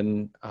was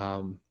one,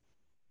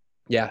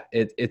 yeah,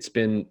 it's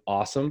been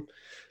awesome.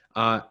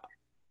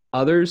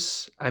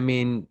 Others, I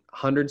mean,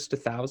 hundreds to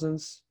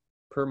thousands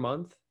per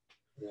month.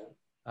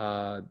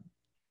 Yeah.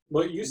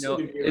 Well, it used to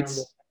be around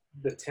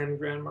the 10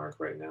 grand mark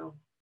right now.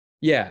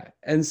 Yeah.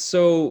 And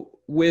so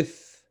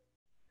with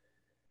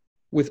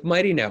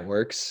Mighty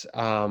Networks,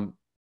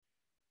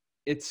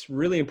 it's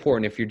really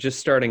important if you're just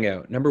starting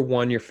out. Number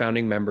one, your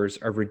founding members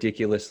are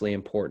ridiculously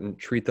important.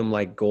 Treat them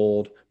like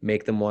gold,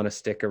 make them want to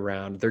stick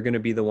around. They're going to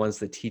be the ones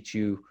that teach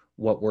you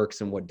what works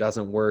and what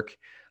doesn't work.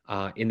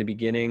 In the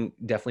beginning,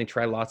 definitely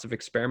try lots of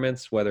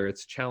experiments, whether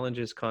it's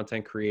challenges,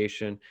 content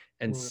creation,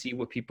 and see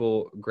what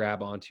people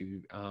grab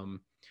onto.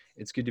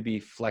 It's good to be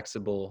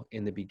flexible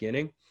in the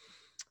beginning.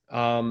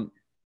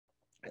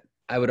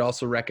 I would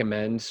also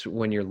recommend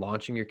when you're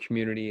launching your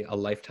community, a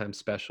lifetime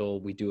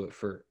special. We do it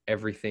for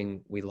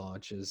everything we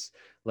launch, is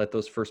let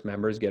those first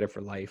members get it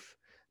for life.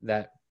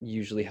 That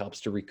usually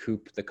helps to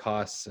recoup the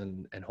costs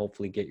and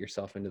hopefully get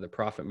yourself into the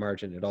profit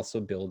margin. It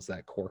also builds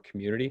that core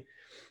community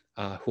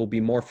who will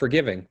be more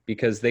forgiving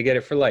because they get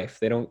it for life.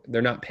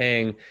 They're not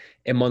paying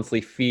a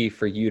monthly fee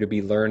for you to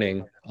be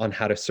learning on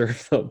how to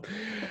serve them.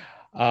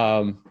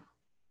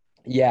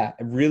 Yeah,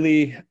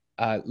 really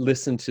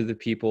listen to the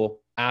people.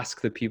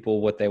 Ask the people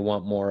what they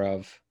want more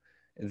of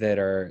that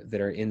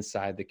are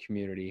inside the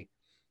community.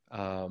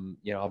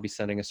 I'll be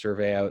sending a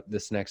survey out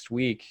this next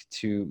week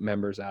to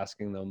members,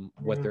 asking them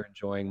what they're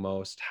enjoying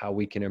most, how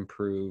we can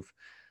improve,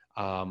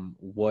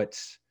 what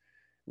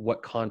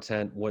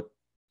content, what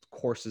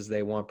courses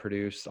they want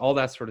produced, all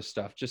that sort of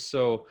stuff, just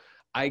so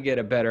I get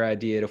a better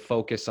idea to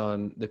focus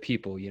on the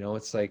people.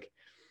 It's like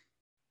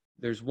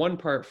there's one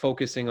part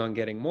focusing on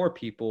getting more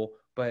people,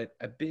 but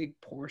a big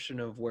portion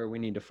of where we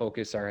need to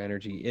focus our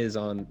energy is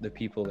on the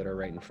people that are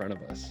right in front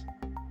of us.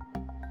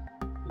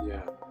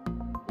 Yeah.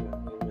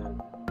 Amen.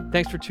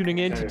 Thanks for tuning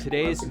in to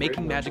today's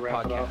Making Magic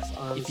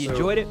podcast. If you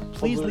enjoyed it,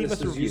 please leave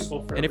us a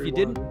review. And if you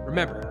didn't,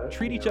 remember,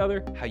 treat each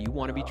other how you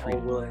want to be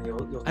treated.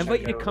 I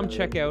invite you to come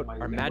check out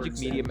our Magic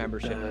Media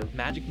membership,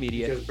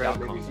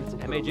 magicmedia.com. It's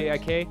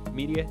MAJIK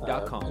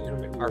media.com.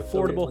 Our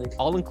affordable,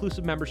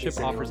 all-inclusive membership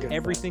offers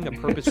everything a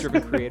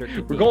purpose-driven creator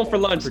can We're going for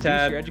lunch,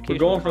 Tad. We're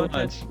going for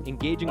lunch.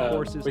 Engaging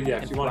courses,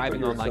 and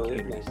thriving online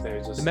communities.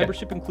 The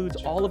membership includes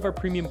all of our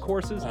premium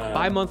courses,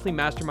 bi-monthly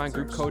mastermind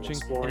group coaching,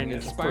 and an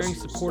inspiring,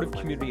 supportive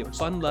community of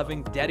fun-loving,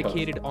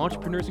 dedicated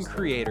entrepreneurs and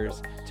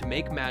creators to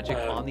make magic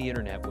on the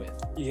internet with.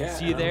 Yeah,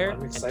 see you there.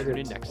 I'm excited. And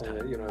tune in next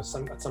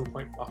time. At some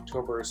point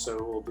October or so,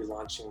 we'll be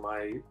launching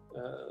my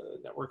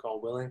network,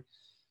 All Willing,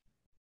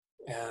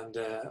 and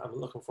I'm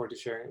looking forward to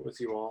sharing it with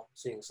you all,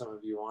 seeing some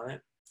of you on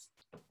it.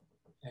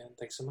 And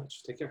thanks so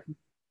much. Take care.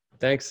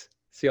 Thanks.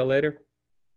 See y'all later.